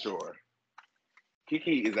 for sure.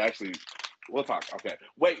 Kiki is actually. We'll talk. Okay.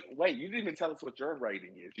 Wait. You didn't even tell us what your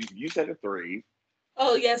rating is. You said a 3.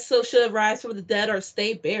 Oh yes, so should rise from the dead or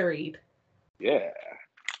stay buried? Yeah.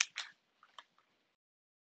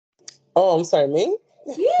 Oh, I'm sorry, me?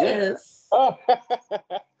 Yeah. Yes.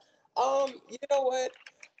 Oh, you know what?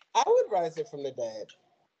 I would rise it from the dead.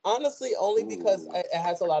 Honestly, only because Ooh. it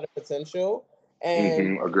has a lot of potential,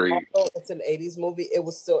 and Agreed. although it's an '80s movie, it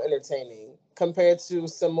was still entertaining compared to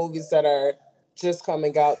some movies that are just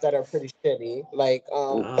coming out that are pretty shitty, like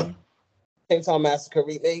Uh, Chainsaw Massacre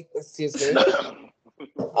remake. Excuse me.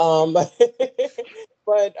 Um,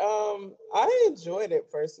 but I enjoyed it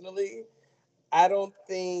personally. I don't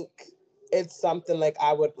think it's something like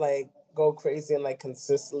I would like go crazy and like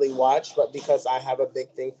consistently watch, but because I have a big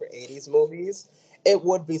thing for 80s movies, it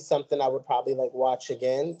would be something I would probably like watch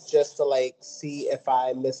again just to like see if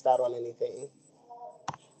I missed out on anything.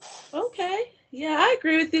 okay. Yeah, I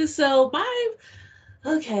agree with you. So my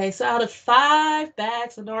okay, so out of 5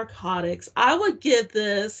 bags of narcotics, I would give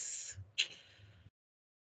this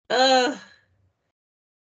uh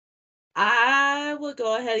I will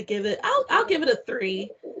go ahead and give it I'll give it a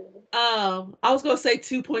 3. I was gonna say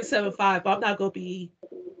 2.75, but I'm not gonna be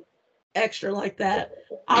extra like that.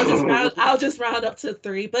 I'll just round up to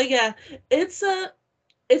 3. But yeah, it's a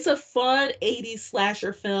it's a fun 80s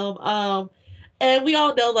slasher film. And we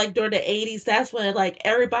all know like during the 80s, that's when like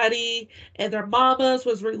everybody and their mamas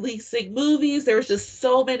was releasing movies. There was just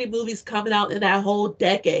so many movies coming out in that whole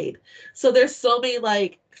decade. So there's so many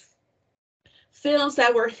like films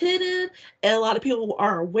that were hidden and a lot of people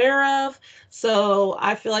are aware of. So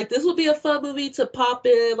I feel like this would be a fun movie to pop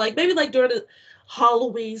in, like maybe like during the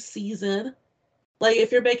Halloween season. Like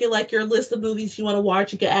if you're making like your list of movies you want to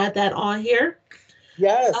watch, you can add that on here.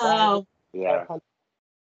 Yes, I agree. Um, Yeah.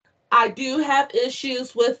 I do have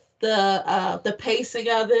issues with the pacing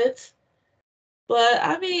of it, but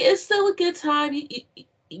I mean it's still a good time.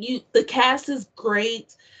 The cast is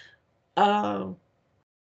great. Um,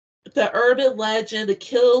 the urban legend, the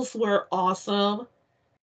kills were awesome.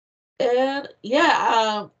 And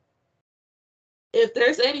yeah, if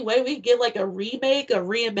there's any way we can get like a remake, a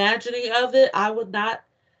reimagining of it, I would not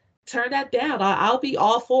turn that down. I'll be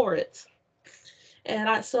all for it. And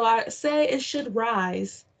I say it should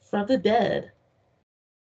rise from the dead.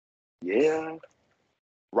 Yeah.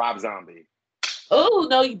 Rob Zombie. Oh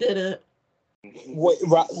no, you didn't. Wait,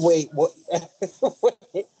 what? Wait,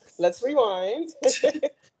 let's rewind.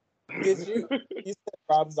 Did you said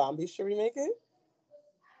Rob Zombie should remake it?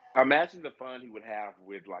 Imagine the fun he would have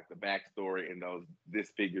with like the backstory and those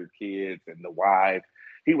disfigured kids and the wife.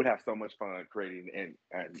 He would have so much fun creating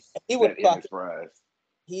and He would that fuck image it. for us.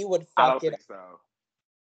 He would I fuck don't it. think so.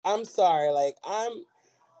 I'm sorry, like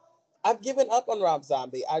I've given up on Rob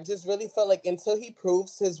Zombie. I just really felt like until he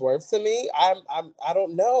proves his worth to me, I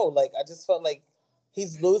don't know. Like I just felt like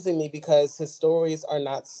he's losing me because his stories are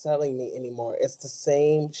not selling me anymore. It's the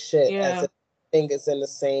same shit as Yeah, if thing is in the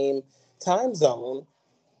same time zone.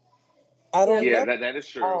 I yeah. don't Yeah, know. that is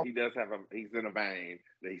true. He does have he's in a vein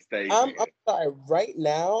that he stays I'm in. sorry right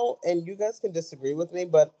now, and you guys can disagree with me,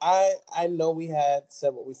 but I know we had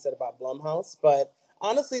said what we said about Blumhouse, but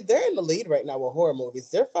honestly, they're in the lead right now with horror movies.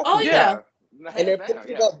 They're Oh fucking killing, yeah. Yeah. and Hands they're down,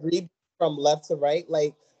 picking yeah. up reboots from left to right.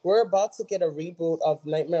 Like we're about to get a reboot of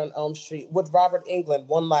Nightmare on Elm Street with Robert Englund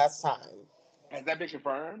one last time. Has that been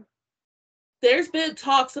confirmed? There's been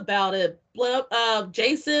talks about it.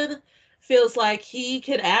 Jason feels like he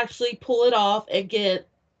can actually pull it off and get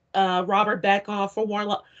Robert back on for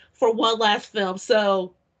one last film.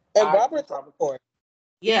 So And I Robert probably Redford,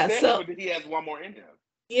 he yeah, said he so would he has one more in him.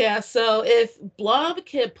 Yeah, so if Blum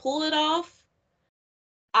can pull it off,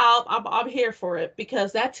 I'm here for it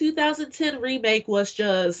because that 2010 remake was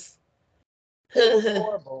just It was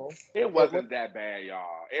horrible. It It was wasn't that bad,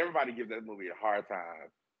 y'all. Everybody gives that movie a hard time.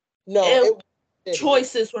 no, it, it was shitty.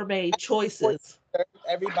 choices were made, What choices. disturbed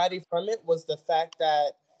everybody from it was the fact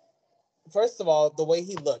that, first of all, the way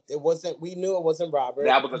he looked, it wasn't. We knew it wasn't Robert.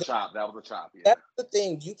 That was a chop. That was a chop. Yeah. That's the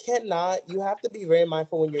thing. You cannot. You have to be very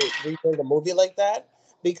mindful when you're reading a movie like that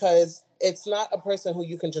because it's not a person who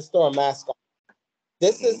you can just throw a mask on.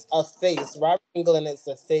 This is a face. Robert Englund is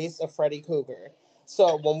the face of Freddy Krueger.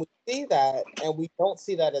 So when we see that and we don't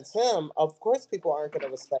see that it's him, of course people aren't going to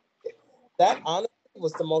respect it. That honestly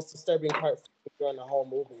was the most disturbing part for me during the whole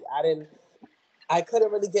movie. I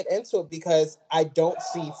couldn't really get into it because I don't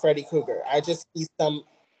see Freddy Krueger. I just see some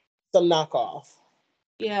knockoff.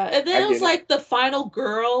 Yeah, and then I it was get it. like the final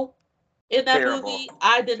girl in that Terrible. movie.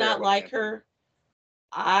 I did not Terrible like dancing. her.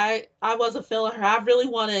 I wasn't feeling her. I really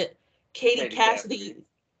wanted Katie Katie Cassidy. Cassidy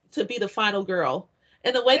to be the final girl.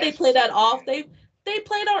 And the way they As you played that should off, be. they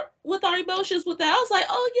played our with our emotions with that. I was like,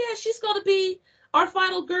 oh yeah, she's gonna be our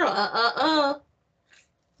final girl.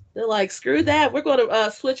 They're like, screw that. We're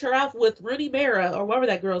gonna switch her out with Rooney Mara or whatever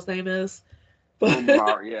that girl's name is. Rooney But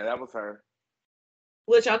Mara. Yeah, that was her.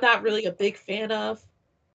 which I'm not really a big fan of.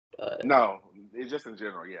 But No, it's just in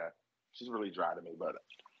general. Yeah, she's really dry to me. But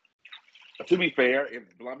to be fair, if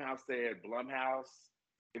Deadline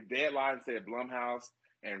said Blumhouse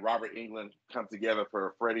and Robert Englund come together for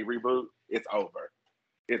a Freddy reboot, it's over.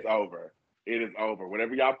 It's over. It is over.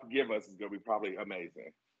 Whatever y'all give us is gonna be probably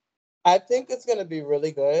amazing. I think it's going to be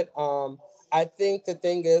really good. I think the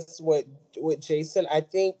thing is with Jason, I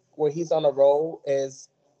think where he's on a roll is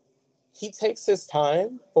he takes his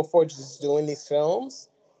time before just doing these films,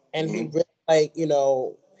 and he Mm-hmm. really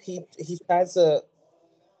he tries to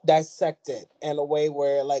dissect it in a way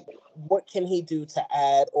where like what can he do to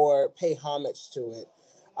add or pay homage to it.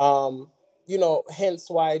 Um, hence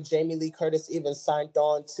why Jamie Lee Curtis even signed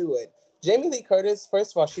on to it. Jamie Lee Curtis,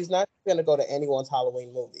 first of all, she's not going to go to anyone's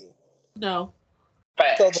Halloween movie. no.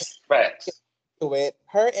 So the Facts. Facts. to it,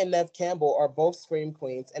 her and Nev Campbell are both Scream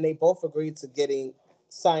Queens, and they both agreed to getting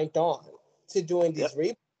signed on to doing Yep. these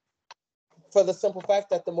reboots for the simple fact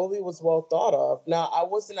that the movie was well thought of. Now, I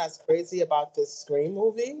wasn't as crazy about this Scream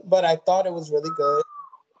movie, but I thought it was really good.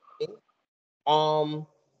 Um,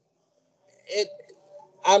 it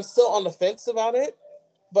I'm still on the fence about it,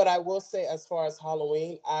 but I will say, as far as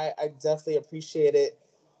Halloween, I definitely appreciated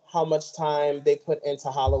how much time they put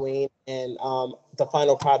into Halloween and the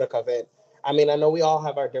final product of it. I mean, I know we all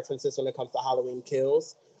have our differences when it comes to Halloween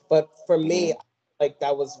Kills, but for me, Mm-hmm. like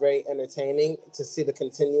that was very entertaining to see the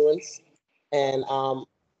continuance, and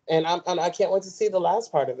I can't wait to see the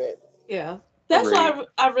last part of it. Yeah, that's Agreed. why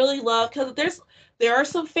I really love because there are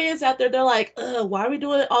some fans out there. They're like, why are we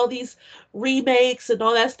doing all these remakes and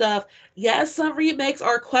all that stuff? Yes, some remakes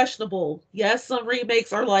are questionable. Yes, some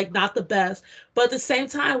remakes are like not the best. But at the same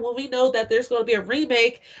time, when we know that there's going to be a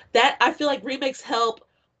remake, that I feel like remakes help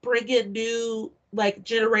bring in new like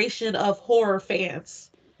generation of horror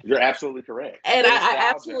fans, You're absolutely correct. and I Nostalgia.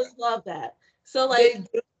 absolutely love that. So like, They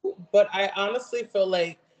do, but I honestly feel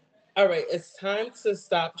like, all right, it's time to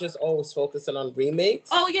stop just always focusing on remakes.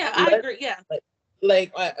 oh yeah, I Let's agree. Yeah,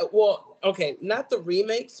 well, okay, not the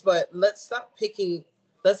remakes, but let's stop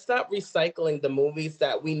recycling the movies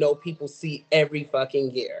that we know people see every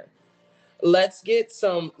fucking year. Let's get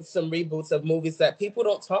some reboots of movies that people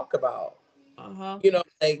don't talk about. uh huh.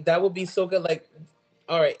 Like that would be so good. Like,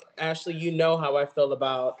 all right, Ashley, you know how I feel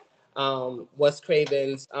about Wes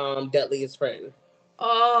Craven's Deadliest Friend.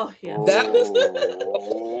 Oh yeah. That was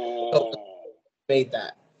Oh. made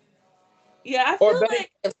that. Yeah, I Or feel better yet,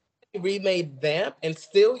 like, if somebody remade Vamp and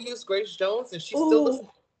still use Grace Jones and she still looks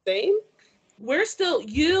oh, the same. we're still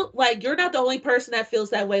you're not the only person that feels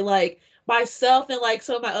that way. Like myself and like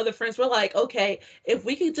some of my other friends, we're like, okay, if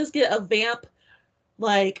we could just get a vamp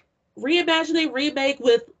like reimagining remake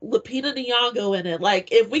with Lupita Nyong'o in it,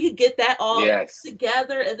 like if we could get that all Yes.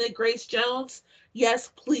 together and then Grace Jones,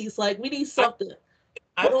 yes, please. Like we need I, something.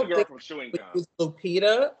 I What's the don't girl think from Chewing we Gum? use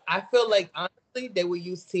Lupita. I feel like honestly they would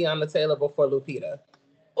use Tiana Taylor before Lupita.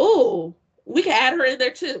 Oh, we can add her in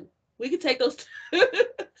there too. We can take those.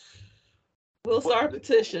 We'll What, start a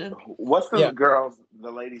petition. what's Yeah.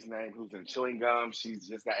 the lady's name who's in Chewing Gum? She's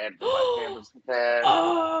just got added to the Black Panthers cast.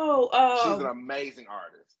 Oh, She's an amazing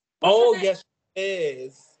artist. what's her Oh name? yes, she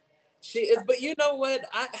is. She is. But you know what?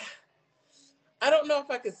 I don't know if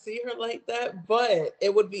I could see her like that, but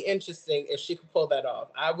it would be interesting if she could pull that off.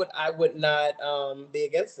 I would not be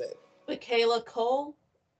against it. Michaela Cole.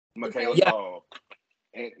 Is Michaela that Yeah, Cole.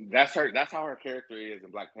 And that's her. That's how her character is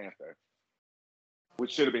in Black Panther,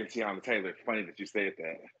 which should have been Tiana Taylor. Funny that you said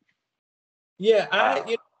that. Yeah,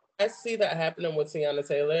 I see that happening with Tiana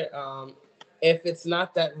Taylor. If it's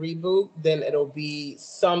not that reboot, then it'll be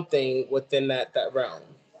something within that realm.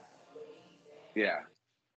 Yeah,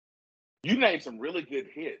 you named some really good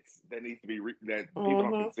hits that need to be that people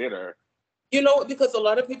don't consider. You know, because a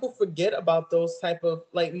lot of people forget about those type of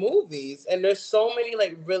like movies, and there's so many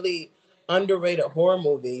like really underrated horror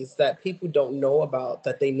movies that people don't know about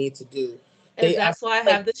that they need to do. And that's why I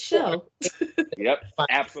have this show. Yep,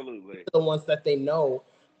 absolutely. The ones that they know,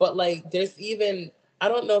 but like there's even, I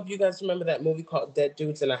don't know if you guys remember that movie called Dead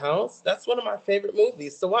Dudes in a House. That's one of my favorite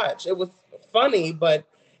movies to watch. It was funny, but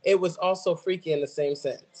it was also freaky in the same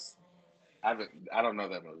sense. I don't know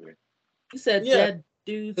that movie. You said Dead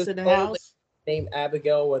Dudes in a House? Named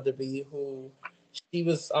Abigail Weatherby, who she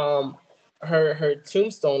was her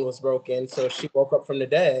tombstone was broken, so she woke up from the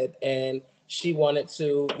dead and she wanted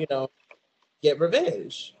to, get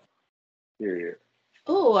revenge. Period.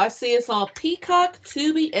 Oh, I see it's on Peacock,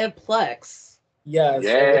 Tubi, and Plex. Yes.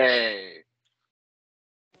 Yay.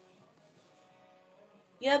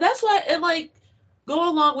 Yeah, that's why, and like, go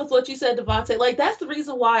along with what you said, Devontae, like, that's the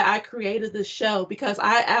reason why I created this show, because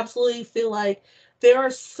I absolutely feel like there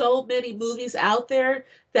are so many movies out there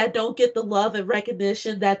that don't get the love and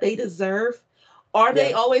recognition that they deserve. Are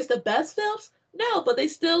they always the best films? No, but they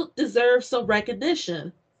still deserve some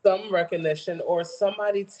recognition. Some recognition, or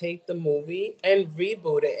somebody take the movie and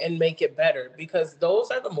reboot it and make it better, because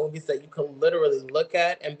those are the movies that you can literally look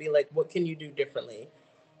at and be like, what can you do differently?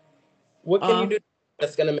 What can you do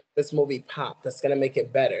that's going to make this movie pop, that's going to make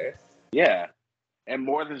it better? Yeah. And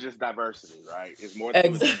more than just diversity, right? It's more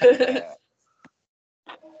than that.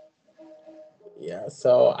 Yeah,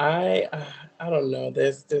 so I don't know.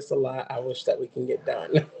 There's a lot I wish that we can get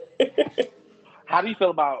done. How do you feel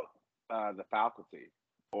about the faculty,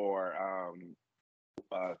 or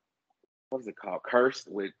what is it called?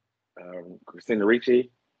 Cursed with Christina Ricci?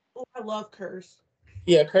 Oh, I love Cursed.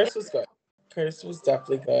 Yeah, Cursed was good. Cursed was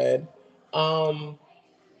definitely good.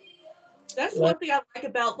 That's one thing I like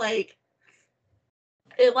about like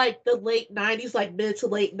in like the late 90s, like mid to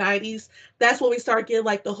late 90s. That's when we start getting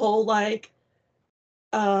like the whole like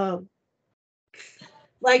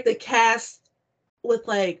the cast with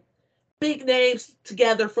like big names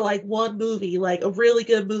together for like one movie, like a really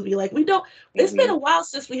good movie. Like we don't it's been a while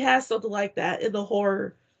since we had something like that in the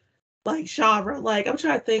horror like genre. Like I'm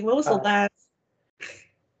trying to think, what was the last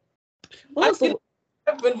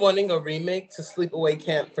I've been wanting a remake to Sleepaway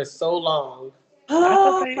Camp for so long.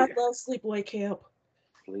 Oh, I love Sleepaway Camp.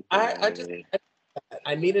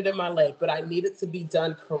 I need it in my life, but I need it to be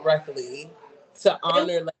done correctly to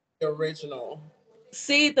honor like the original.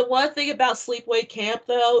 See, the one thing about Sleepaway Camp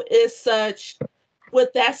though is such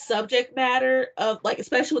with that subject matter of like,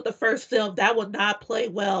 especially with the first film, that would not play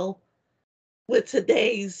well with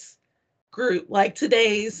today's group, like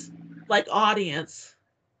today's like audience.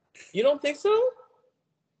 You don't think so?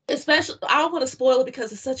 Especially, I don't want to spoil it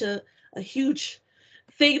because it's such a huge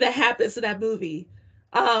thing that happens in that movie.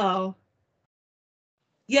 Yeah,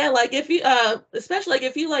 like if you especially like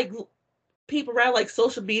if you like people around like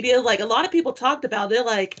social media, like a lot of people talked about it,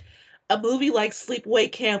 like a movie like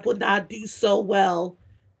Sleepaway Camp would not do so well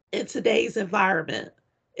in today's environment.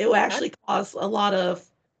 It will actually cause a lot of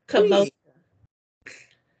commotion.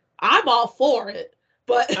 I'm all for it,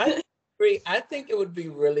 but I agree. I think it would be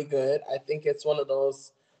really good. I think it's one of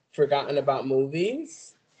those forgotten about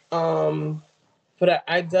movies. But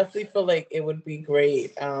I definitely feel like it would be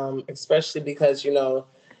great, especially because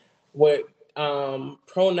with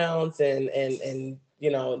pronouns and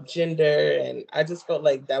gender, and I just felt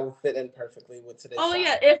like that would fit in perfectly with today's time.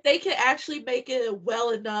 Yeah, if they could actually make it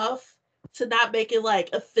well enough to not make it like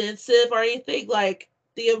offensive or anything like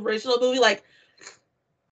the original movie, like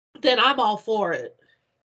then I'm all for it.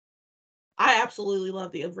 I absolutely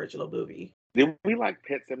love the original movie. Did we like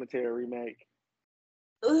Pet Sematary remake?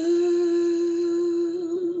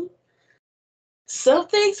 Some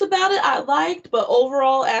things about it I liked, but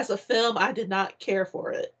overall as a film, I did not care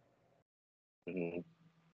for it. Mm-hmm.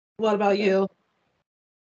 What about you?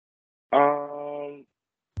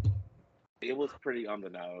 It was pretty on the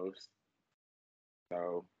nose.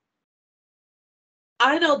 So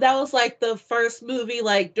I know that was like the first movie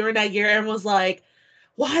like during that year, everyone was like,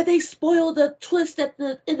 why they spoiled the twist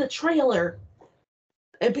in the trailer?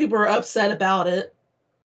 And people were upset about it.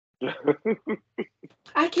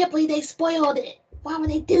 I can't believe they spoiled it. Why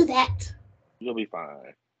would they do that? You'll be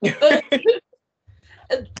fine. Tell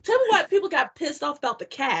me why people got pissed off about the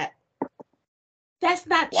cat. That's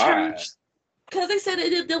not church. because they said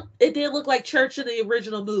it did look like church in the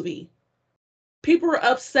original movie. People were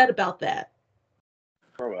upset about that.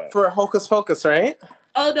 For what? For Hocus Pocus, right?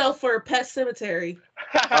 Oh no, for Pet Sematary.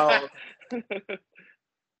 Oh,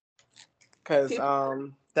 because People...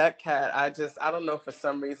 that cat, I don't know, for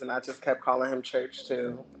some reason I just kept calling him Church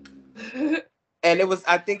too. And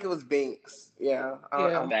I think it was Binks. Yeah.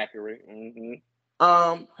 Yeah. Accurate.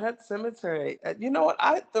 Mm-hmm. Pet Sematary. You know what?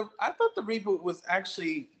 I thought the reboot was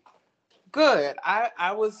actually good.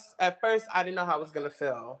 I was, at first I didn't know how I was gonna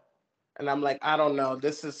feel, and I'm like, I don't know.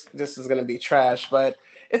 This is gonna be trash, but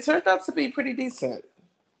it turned out to be pretty decent.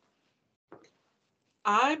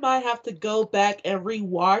 I might have to go back and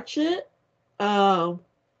rewatch it. But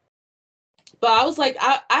I was like,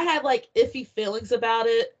 I had like iffy feelings about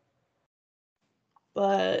it.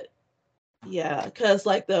 But yeah, because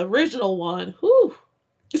like the original one, whew.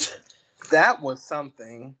 That was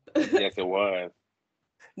something. Yes, it was.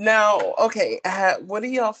 Now, okay, what do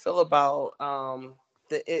y'all feel about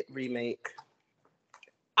the It remake?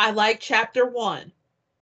 I like chapter 1.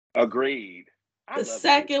 Agreed. The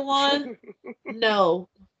second one, no,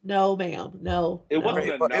 no, ma'am, no, It no. wasn't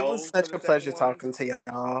a Well, it was no for such the a pleasure second one. talking to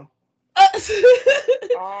y'all.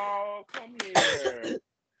 Oh, come here.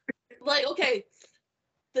 Like, okay,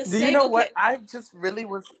 the Do you same. know Okay, what? I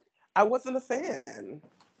wasn't a fan.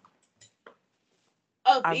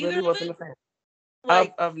 of I either really of wasn't it. a fan.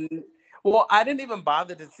 Like, Well, I didn't even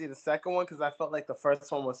bother to see the second one because I felt like the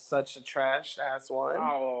first one was such a trash ass one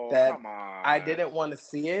Oh, that come on. I didn't want to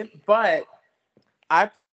see it. But I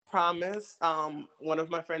promised one of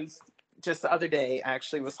my friends just the other day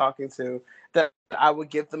actually was talking to that I would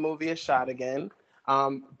give the movie a shot again.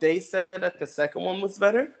 They said that the second one was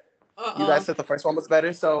better. You guys said the first one was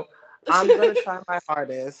better, so I'm gonna try my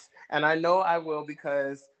hardest, and I know I will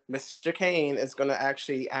because Mr. Kane is gonna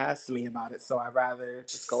actually ask me about it. So I'd rather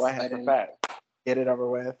just go ahead and get it over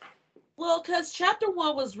with. Well, because chapter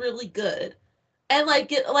 1 was really good. And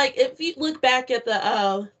like if you look back at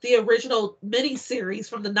the original miniseries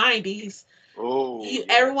from the 90s, yes.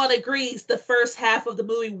 everyone agrees the first half of the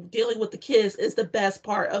movie dealing with the kids is the best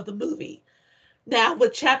part of the movie. Now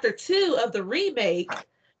with chapter 2 of the remake,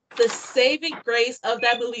 the saving grace of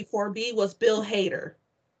that movie for me was Bill Hader.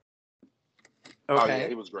 Okay. Oh yeah,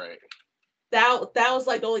 he was great. That was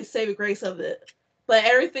like the only saving grace of it. But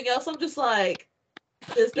everything else, I'm just like,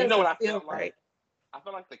 this You know doesn't what I feel felt right. like? I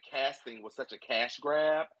felt like the casting was such a cash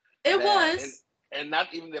grab It that, was. and not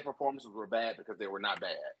even their performances were bad because they were not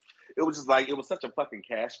bad. It was just like it was such a fucking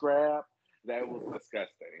cash grab that it was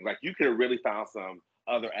disgusting. Like you could have really found some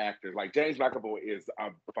other actors. Like James McAvoy is a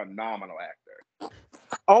phenomenal actor.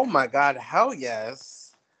 Oh my God! Hell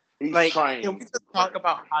yes! He's Like, trained. can we just talk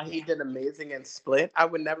about how he did amazing in Split? I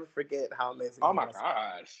would never forget how amazing. Oh he my was.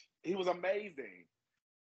 gosh, he was amazing.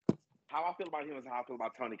 How I feel about him is how I feel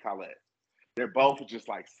about Toni Collette. They're both just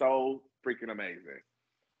like so freaking amazing.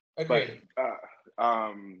 Agreed. But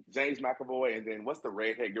James McAvoy, and then what's the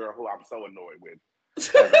redhead girl who I'm so annoyed with as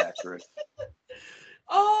an actress?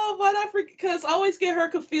 Oh, why did I forget? Because I always get her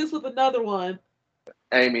confused with another one.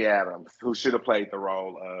 Amy Adams, who should have played the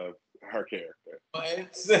role of her character.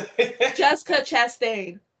 What? Jessica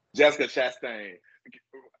Chastain. Jessica Chastain.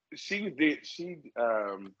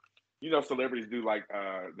 You know, celebrities do like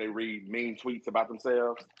they read mean tweets about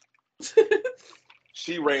themselves.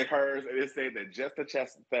 She read hers and it said that Jessica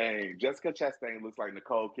Chastain looks like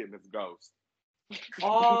Nicole Kidman's ghost.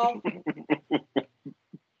 Oh,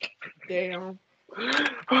 damn.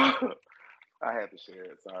 I had to share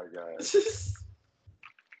it. Sorry, guys.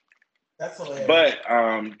 That's hilarious. But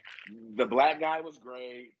the black guy was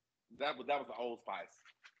great. That was the Old Spice.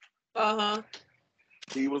 Uh-huh.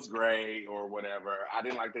 He was great or whatever. I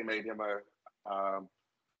didn't like they made him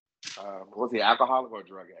was he alcoholic or a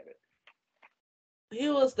drug addict? He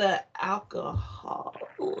was the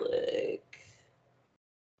alcoholic.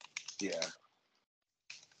 Yeah.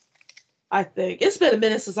 I think. It's been a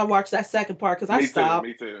minute since I watched that second part because I stopped.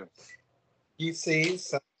 Me too. You see,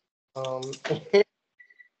 so,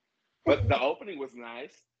 but the opening was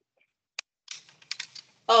nice.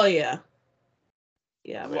 Oh yeah.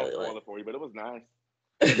 Yeah, I I won't really spoil like. it for you, but it was nice.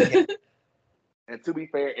 yeah. And to be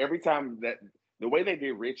fair, every time that the way they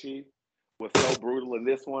did Richie was so brutal in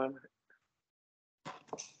this one.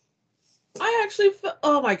 I actually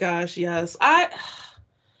oh my gosh, yes.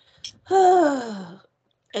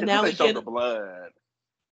 And now they showed the blood.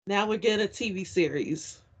 Now we're getting a TV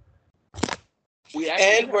series.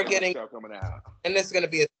 And we're getting a show coming out. And there's gonna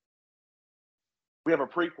be we have a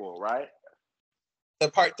prequel, right? The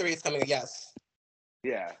part 3 is coming, yes.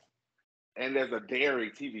 Yeah. And there's a Dairy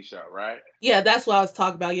TV show, right? Yeah, that's what I was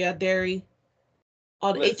talking about. Yeah, Dairy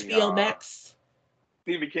on HBO Max.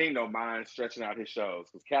 Stephen King don't mind stretching out his shows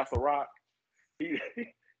because Castle Rock, he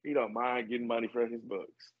he don't mind getting money for his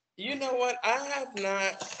books. You know what? I have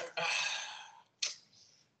not.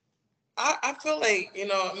 I feel like,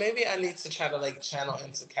 maybe I need to try to like channel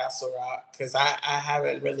into Castle Rock because I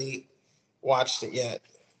haven't really watched it yet.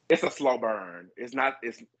 It's a slow burn. It's not.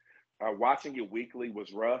 It's watching it weekly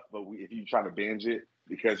was rough, but if you try to binge it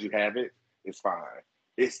because you have it, it's fine.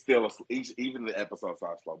 It's still even the episodes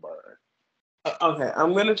are a slow burn. Okay,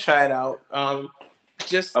 I'm gonna try it out.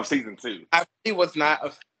 Just of season 2. I really was not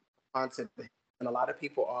a haunted, and a lot of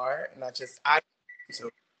people are, and I.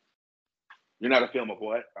 You're not a film of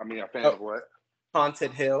what? I mean, a fan of what?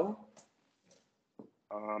 Haunted Hill.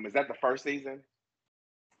 Is that the first season?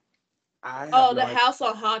 The House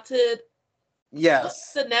on Haunted.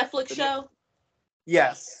 Yes. The Netflix show.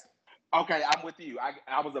 Yes. Okay, I'm with you.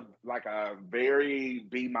 I was a very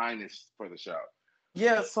B- for the show.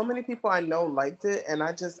 Yeah, so many people I know liked it, and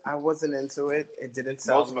I wasn't into it. It didn't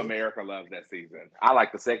sell Most of America loves that season. I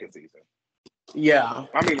like the second season. Yeah.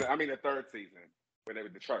 I mean the third season where they were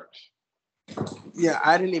the church. Yeah,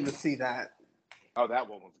 I didn't even see that. Oh, that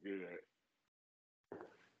one was good.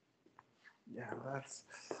 Yeah,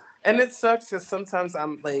 and it sucks because sometimes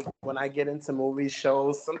I'm like, when I get into movie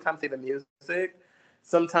shows, sometimes even music,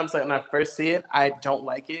 sometimes like when I first see it, I don't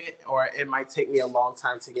like it, or it might take me a long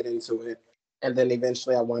time to get into it, and then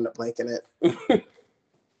eventually I wind up liking it.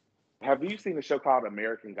 Have you seen a show called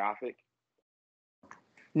American Gothic?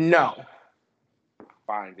 No.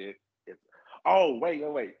 Find it. Oh, wait.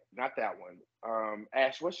 Not that one.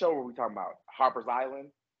 Ash, what show were we talking about? Harper's Island?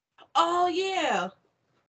 Oh, yeah.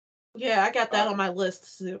 Yeah, I got that on my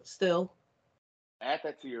list still. Add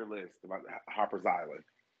that to your list about Harper's Island,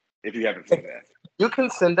 if you haven't seen that. You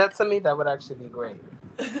can send that to me. That would actually be great.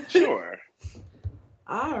 Sure.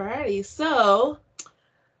 Alrighty. So,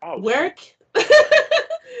 where...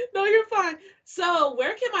 No, you're fine. So,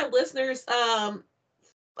 where can my listeners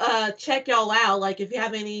check y'all out? Like, if you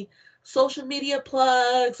have any social media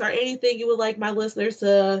plugs or anything you would like my listeners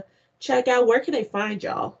to check out, where can they find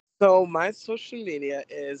y'all? So my social media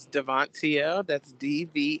is DVNTL. That's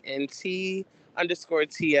DVNT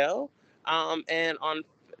 _TL. And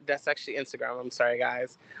that's actually Instagram. I'm sorry,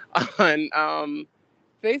 guys. On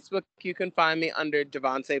Facebook, you can find me under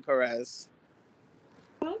Devontae Perez.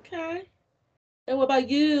 Okay. And what about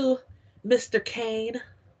you, Mr. Kane?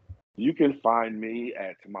 You can find me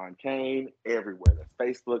at Tamon Kane everywhere. That's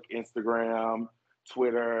Facebook, Instagram,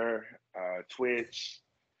 Twitter, Twitch,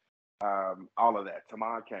 all of that.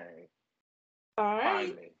 Tamon Kane. All right.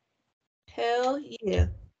 Find me. Hell yeah.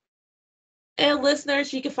 And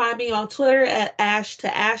listeners, you can find me on Twitter at Ash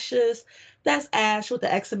to Ashes. That's Ash with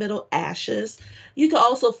the X in the middle, Ashes. You can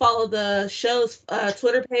also follow the show's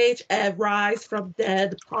Twitter page at Rise from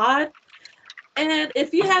Dead Pod. And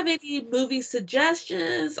if you have any movie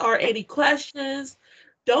suggestions or any questions,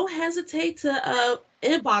 don't hesitate to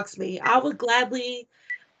inbox me. I would gladly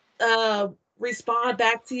respond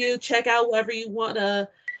back to you, check out whatever you want to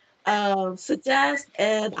suggest.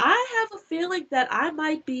 And I have a feeling that I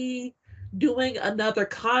might be doing another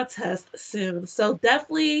contest soon. So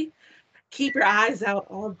definitely keep your eyes out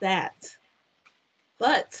on that.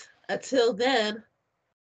 But until then,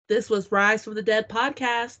 this was Rise from the Dead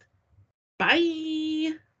podcast.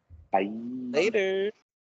 Bye. Bye. Later.